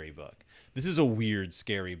scary book. This is a weird,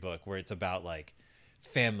 scary book where it's about like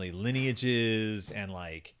family lineages and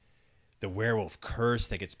like the werewolf curse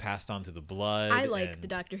that gets passed on to the blood. I like and the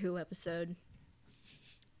Doctor Who episode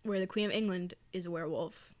where the Queen of England is a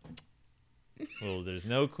werewolf Well, there's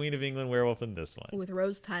no Queen of England werewolf in this one. with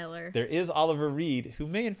Rose Tyler. There is Oliver Reed, who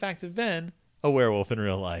may in fact have been a werewolf in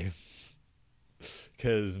real life.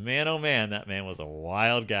 Because, man, oh man, that man was a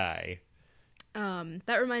wild guy.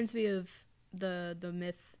 That reminds me of the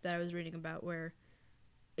myth that I was reading about where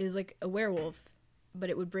it was like a werewolf, but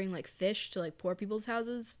it would bring like fish to like poor people's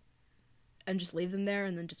houses and just leave them there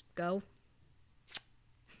and then just go.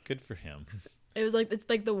 Good for him. It's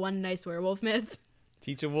like the one nice werewolf myth.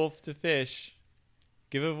 Teach a wolf to fish.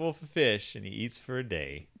 Give a wolf a fish, and he eats for a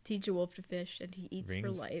day. Teach a wolf to fish and he eats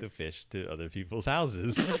Brings for life. the fish to other people's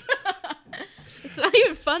houses. It's not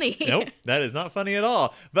even funny. Nope, that is not funny at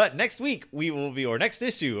all. But next week, next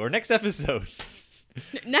issue, or next episode,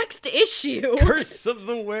 Next issue. Curse of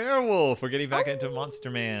the Werewolf. We're getting back into Monster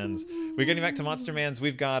Mans. We're getting back to Monster Mans.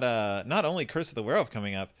 We've got not only Curse of the Werewolf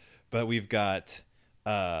coming up, but we've got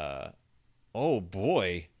oh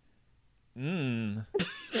boy.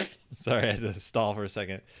 Sorry, I had to stall for a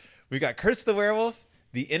second. We've got Curse of the Werewolf,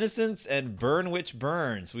 The Innocents, and Burn Witch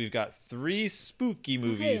Burns. We've got 3 spooky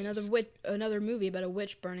movies. Hey, another movie about a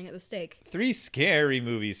witch burning at the stake. 3 scary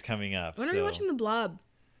movies coming up. When are we watching The Blob?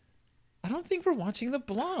 I don't think we're watching The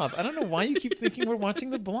Blob. I don't know why you keep thinking we're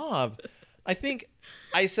watching The Blob. I think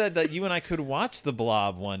I said that you and I could watch The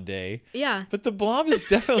Blob one day. Yeah. But The Blob is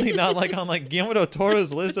definitely not like on like Guillermo del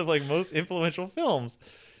Toro's list of like most influential films.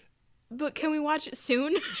 But can we watch it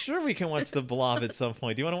soon? Sure, we can watch The Blob at some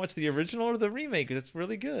point. Do you want to watch the original or the remake? 'Cause it's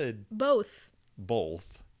really good. Both.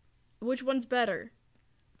 Both. Which one's better?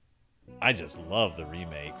 I just love the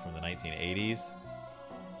remake from the 1980s.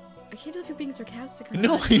 I can't tell if you're being sarcastic or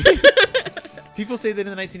No. not. People say that in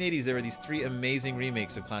the 1980s there were these 3 amazing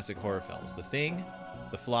remakes of classic horror films. The Thing,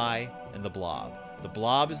 The Fly, and The Blob. The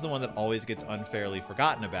Blob is the one that always gets unfairly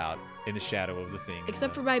forgotten about in the shadow of The Thing.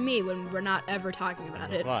 Except for by me when we're not ever talking and about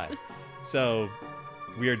The it. Fly. So,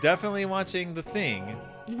 we are definitely watching The Thing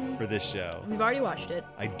Mhm. for this show. We've already watched it.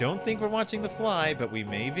 I don't think we're watching The Fly, but we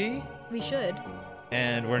may be. We should.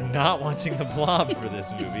 And we're not watching The Blob for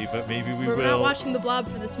this movie, but maybe we We're will. not watching The Blob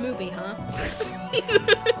for this movie, huh?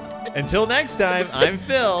 Until next time, I'm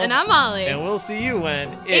Phil. And I'm Molly. And we'll see you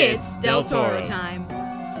when it's Del Toro time.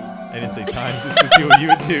 I didn't say time, just to see what you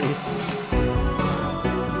would do.